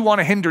 why would you want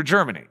to hinder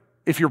Germany?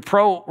 If you're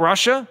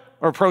pro-Russia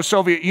or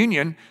pro-Soviet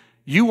Union,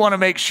 you want to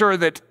make sure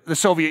that the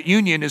Soviet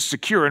Union is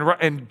secure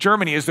and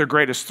Germany is their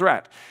greatest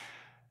threat.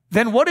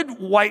 Then what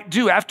did White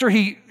do after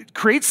he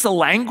creates the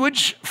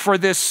language for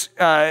this,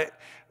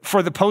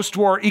 for the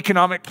post-war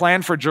economic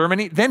plan for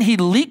Germany? Then he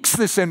leaks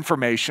this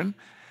information,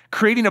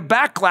 creating a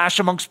backlash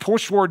amongst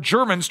post-war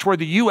Germans toward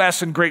the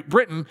US and Great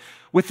Britain,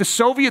 with the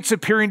Soviets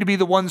appearing to be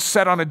the ones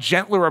set on a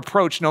gentler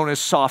approach known as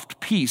soft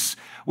peace,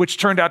 which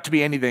turned out to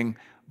be anything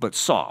but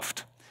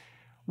soft.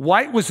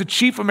 White was the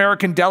chief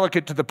American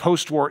delegate to the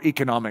post-war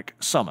economic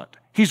summit.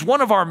 He's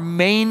one of our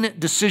main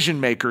decision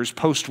makers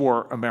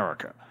post-war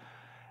America.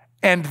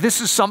 And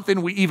this is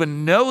something we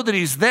even know that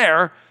he's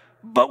there,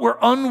 but we're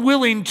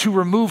unwilling to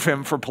remove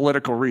him for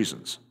political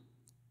reasons.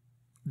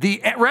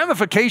 The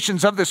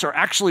ramifications of this are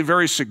actually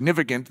very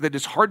significant, that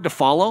it's hard to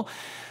follow.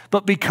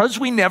 But because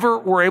we never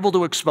were able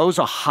to expose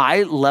a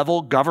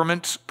high-level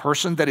government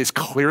person that is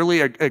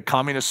clearly a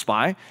communist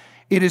spy,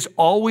 it is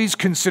always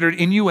considered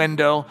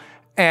innuendo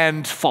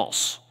and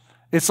false.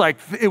 It's like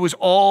it was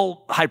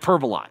all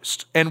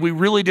hyperbolized, and we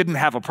really didn't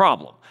have a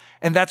problem.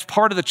 And that's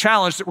part of the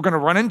challenge that we're going to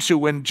run into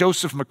when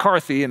Joseph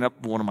McCarthy, in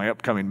one of my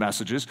upcoming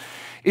messages,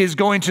 is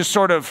going to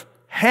sort of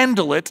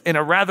handle it in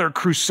a rather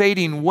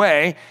crusading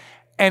way,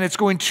 and it's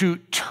going to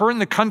turn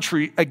the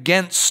country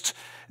against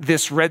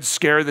this Red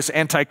Scare, this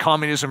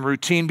anti-communism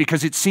routine,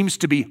 because it seems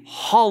to be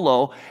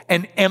hollow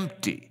and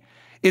empty.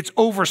 It's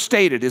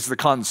overstated is the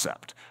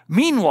concept.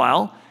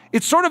 Meanwhile,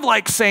 it's sort of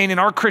like saying in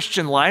our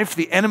Christian life,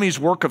 the enemy's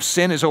work of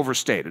sin is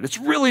overstated. It's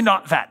really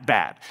not that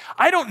bad.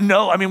 I don't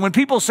know. I mean, when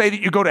people say that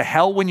you go to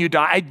hell when you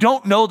die, I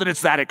don't know that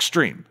it's that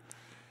extreme.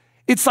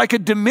 It's like a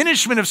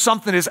diminishment of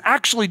something that is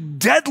actually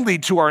deadly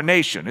to our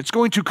nation. It's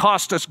going to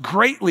cost us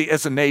greatly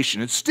as a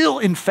nation. It's still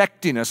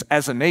infecting us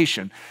as a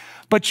nation,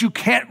 but you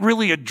can't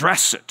really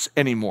address it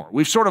anymore.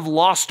 We've sort of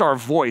lost our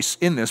voice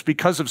in this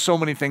because of so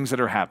many things that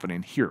are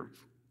happening here.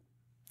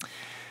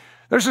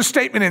 There's a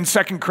statement in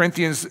 2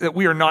 Corinthians that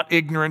we are not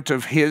ignorant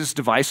of his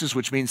devices,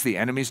 which means the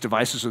enemy's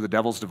devices or the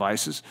devil's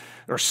devices,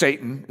 or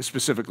Satan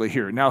specifically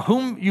here. Now,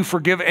 whom you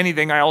forgive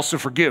anything, I also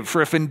forgive.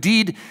 For if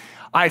indeed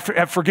I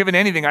have forgiven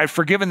anything. I've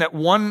forgiven that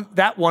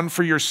one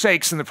for your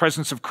sakes in the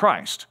presence of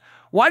Christ.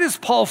 Why does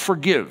Paul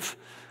forgive?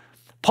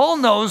 Paul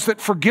knows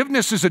that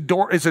forgiveness is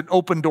an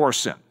open door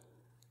sin.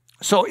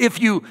 So if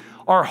you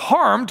are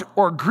harmed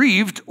or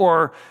grieved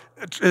or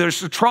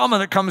there's a trauma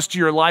that comes to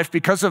your life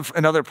because of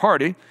another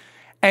party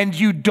and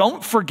you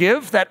don't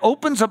forgive, that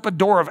opens up a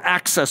door of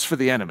access for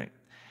the enemy.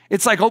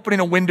 It's like opening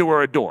a window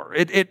or a door.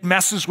 It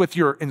messes with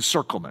your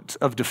encirclement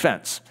of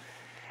defense.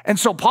 And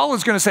so Paul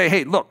is going to say,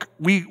 hey, look,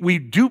 we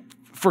do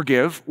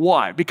forgive.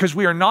 Why? Because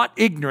we are not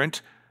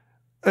ignorant.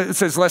 It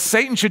says, lest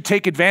Satan should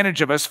take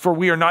advantage of us, for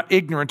we are not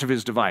ignorant of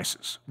his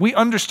devices. We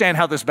understand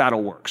how this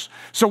battle works.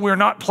 So we're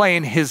not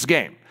playing his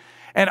game.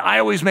 And I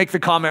always make the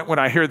comment when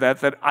I hear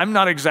that I'm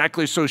not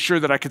exactly so sure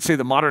that I could say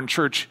the modern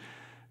church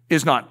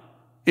is not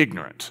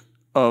ignorant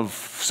of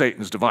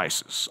Satan's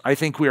devices. I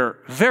think we are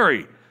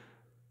very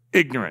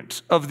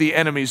ignorant of the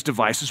enemy's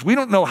devices. We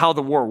don't know how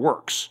the war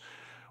works.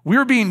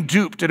 We're being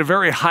duped at a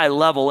very high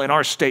level in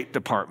our State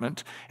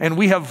Department, and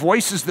we have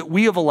voices that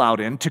we have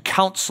allowed in to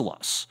counsel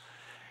us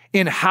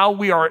in how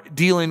we are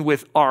dealing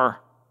with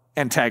our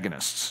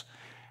antagonists.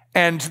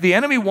 And the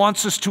enemy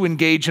wants us to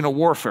engage in a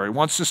warfare. He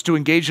wants us to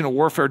engage in a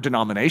warfare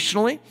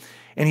denominationally,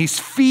 and he's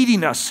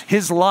feeding us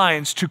his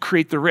lines to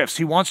create the rifts.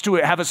 He wants to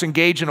have us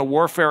engage in a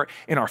warfare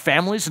in our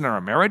families and in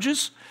our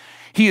marriages.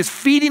 He is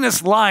feeding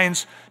us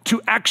lines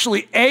to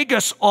actually egg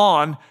us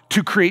on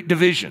to create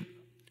division.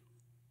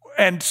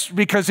 And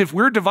because if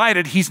we're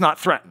divided, he's not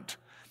threatened.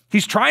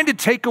 He's trying to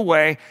take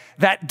away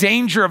that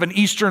danger of an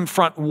Eastern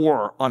Front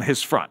war on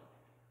his front.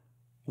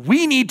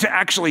 We need to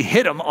actually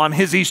hit him on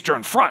his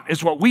Eastern Front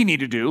is what we need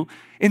to do,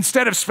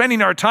 instead of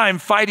spending our time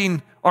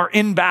fighting our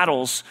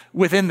in-battles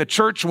within the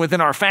church and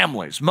within our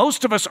families.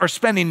 Most of us are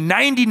spending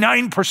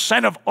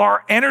 99% of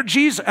our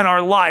energies and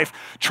our life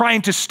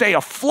trying to stay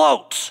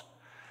afloat,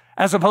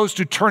 as opposed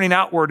to turning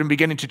outward and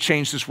beginning to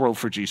change this world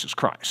for Jesus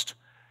Christ.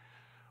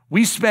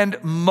 We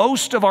spend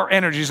most of our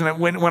energies, and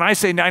when I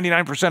say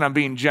 99%, I'm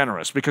being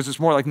generous because it's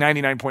more like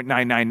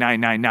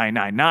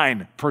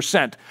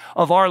 99.9999999%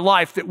 of our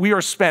life that we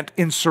are spent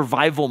in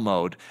survival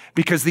mode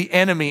because the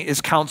enemy is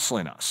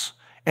counseling us.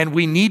 And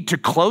we need to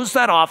close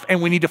that off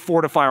and we need to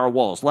fortify our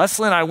walls.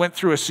 Leslie and I went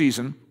through a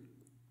season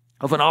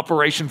of an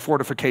operation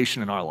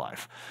fortification in our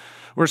life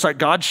where it's like,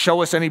 God,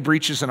 show us any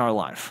breaches in our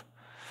life.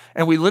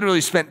 And we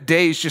literally spent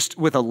days just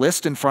with a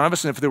list in front of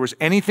us. And if there was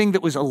anything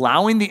that was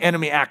allowing the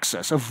enemy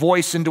access, a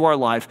voice into our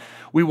life,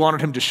 we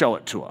wanted him to show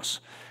it to us.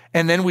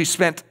 And then we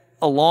spent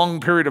a long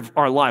period of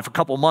our life, a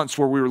couple months,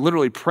 where we were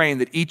literally praying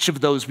that each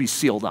of those be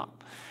sealed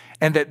up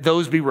and that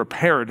those be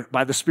repaired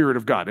by the Spirit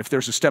of God. If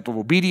there's a step of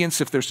obedience,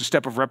 if there's a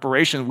step of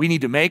reparation we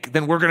need to make,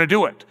 then we're going to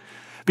do it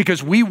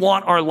because we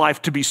want our life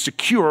to be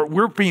secure.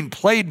 We're being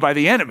played by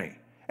the enemy.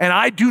 And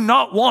I do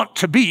not want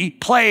to be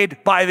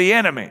played by the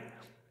enemy.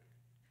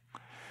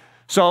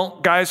 So,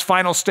 guys,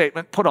 final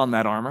statement, put on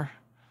that armor.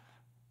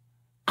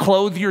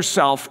 Clothe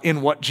yourself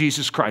in what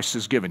Jesus Christ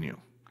has given you.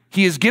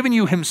 He has given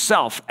you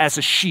himself as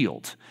a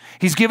shield.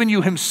 He's given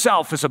you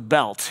himself as a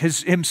belt,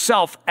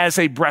 himself as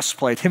a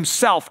breastplate,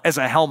 himself as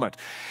a helmet.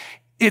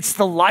 It's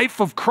the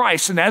life of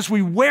Christ, and as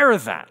we wear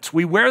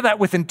that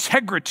with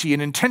integrity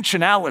and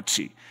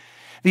intentionality.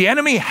 The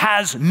enemy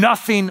has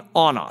nothing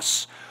on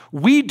us.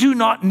 We do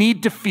not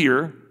need to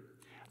fear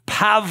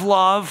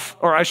Pavlov,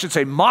 or I should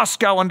say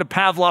Moscow unto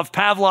Pavlov,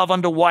 Pavlov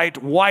unto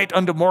White, White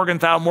unto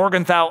Morgenthau,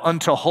 Morgenthau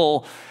unto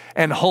Hull,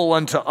 and Hull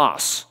unto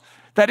us.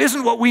 That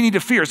isn't what we need to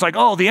fear. It's like,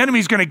 oh, the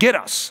enemy's going to get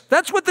us.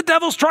 That's what the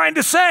devil's trying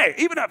to say.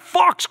 Even a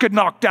fox could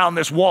knock down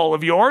this wall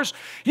of yours.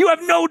 You have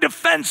no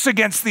defense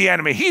against the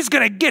enemy. He's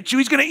going to get you.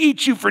 He's going to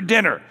eat you for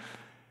dinner.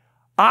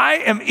 I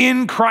am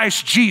in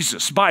Christ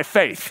Jesus by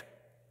faith.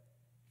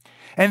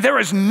 And there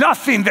is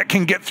nothing that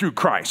can get through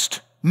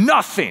Christ.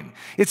 Nothing.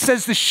 It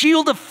says the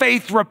shield of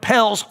faith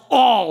repels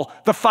all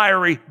the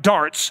fiery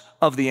darts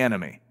of the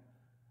enemy.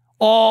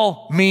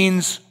 All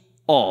means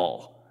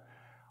all.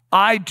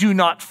 I do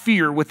not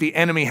fear what the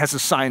enemy has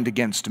assigned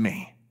against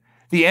me.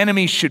 The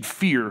enemy should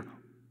fear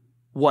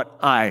what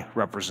I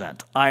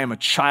represent. I am a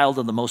child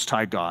of the Most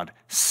High God,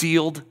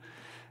 sealed,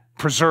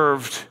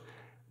 preserved,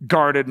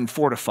 guarded, and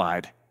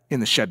fortified in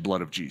the shed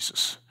blood of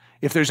Jesus.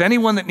 If there's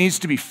anyone that needs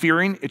to be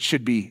fearing, it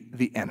should be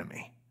the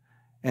enemy.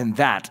 And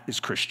that is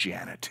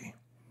Christianity.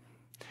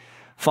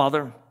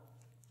 Father,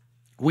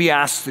 we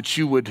ask that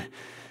you would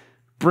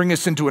bring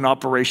us into an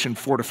operation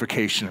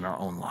fortification in our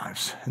own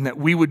lives, and that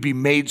we would be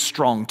made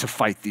strong to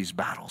fight these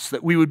battles,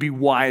 that we would be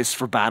wise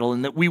for battle,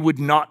 and that we would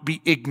not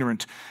be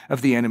ignorant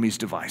of the enemy's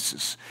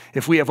devices.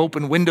 If we have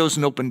open windows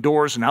and open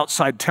doors and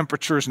outside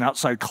temperatures and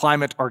outside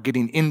climate are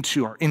getting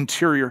into our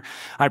interior,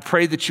 I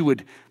pray that you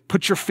would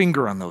put your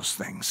finger on those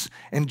things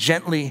and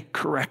gently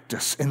correct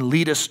us and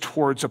lead us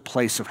towards a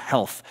place of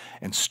health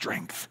and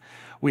strength.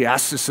 We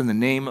ask this in the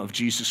name of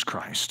Jesus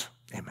Christ.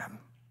 Amen.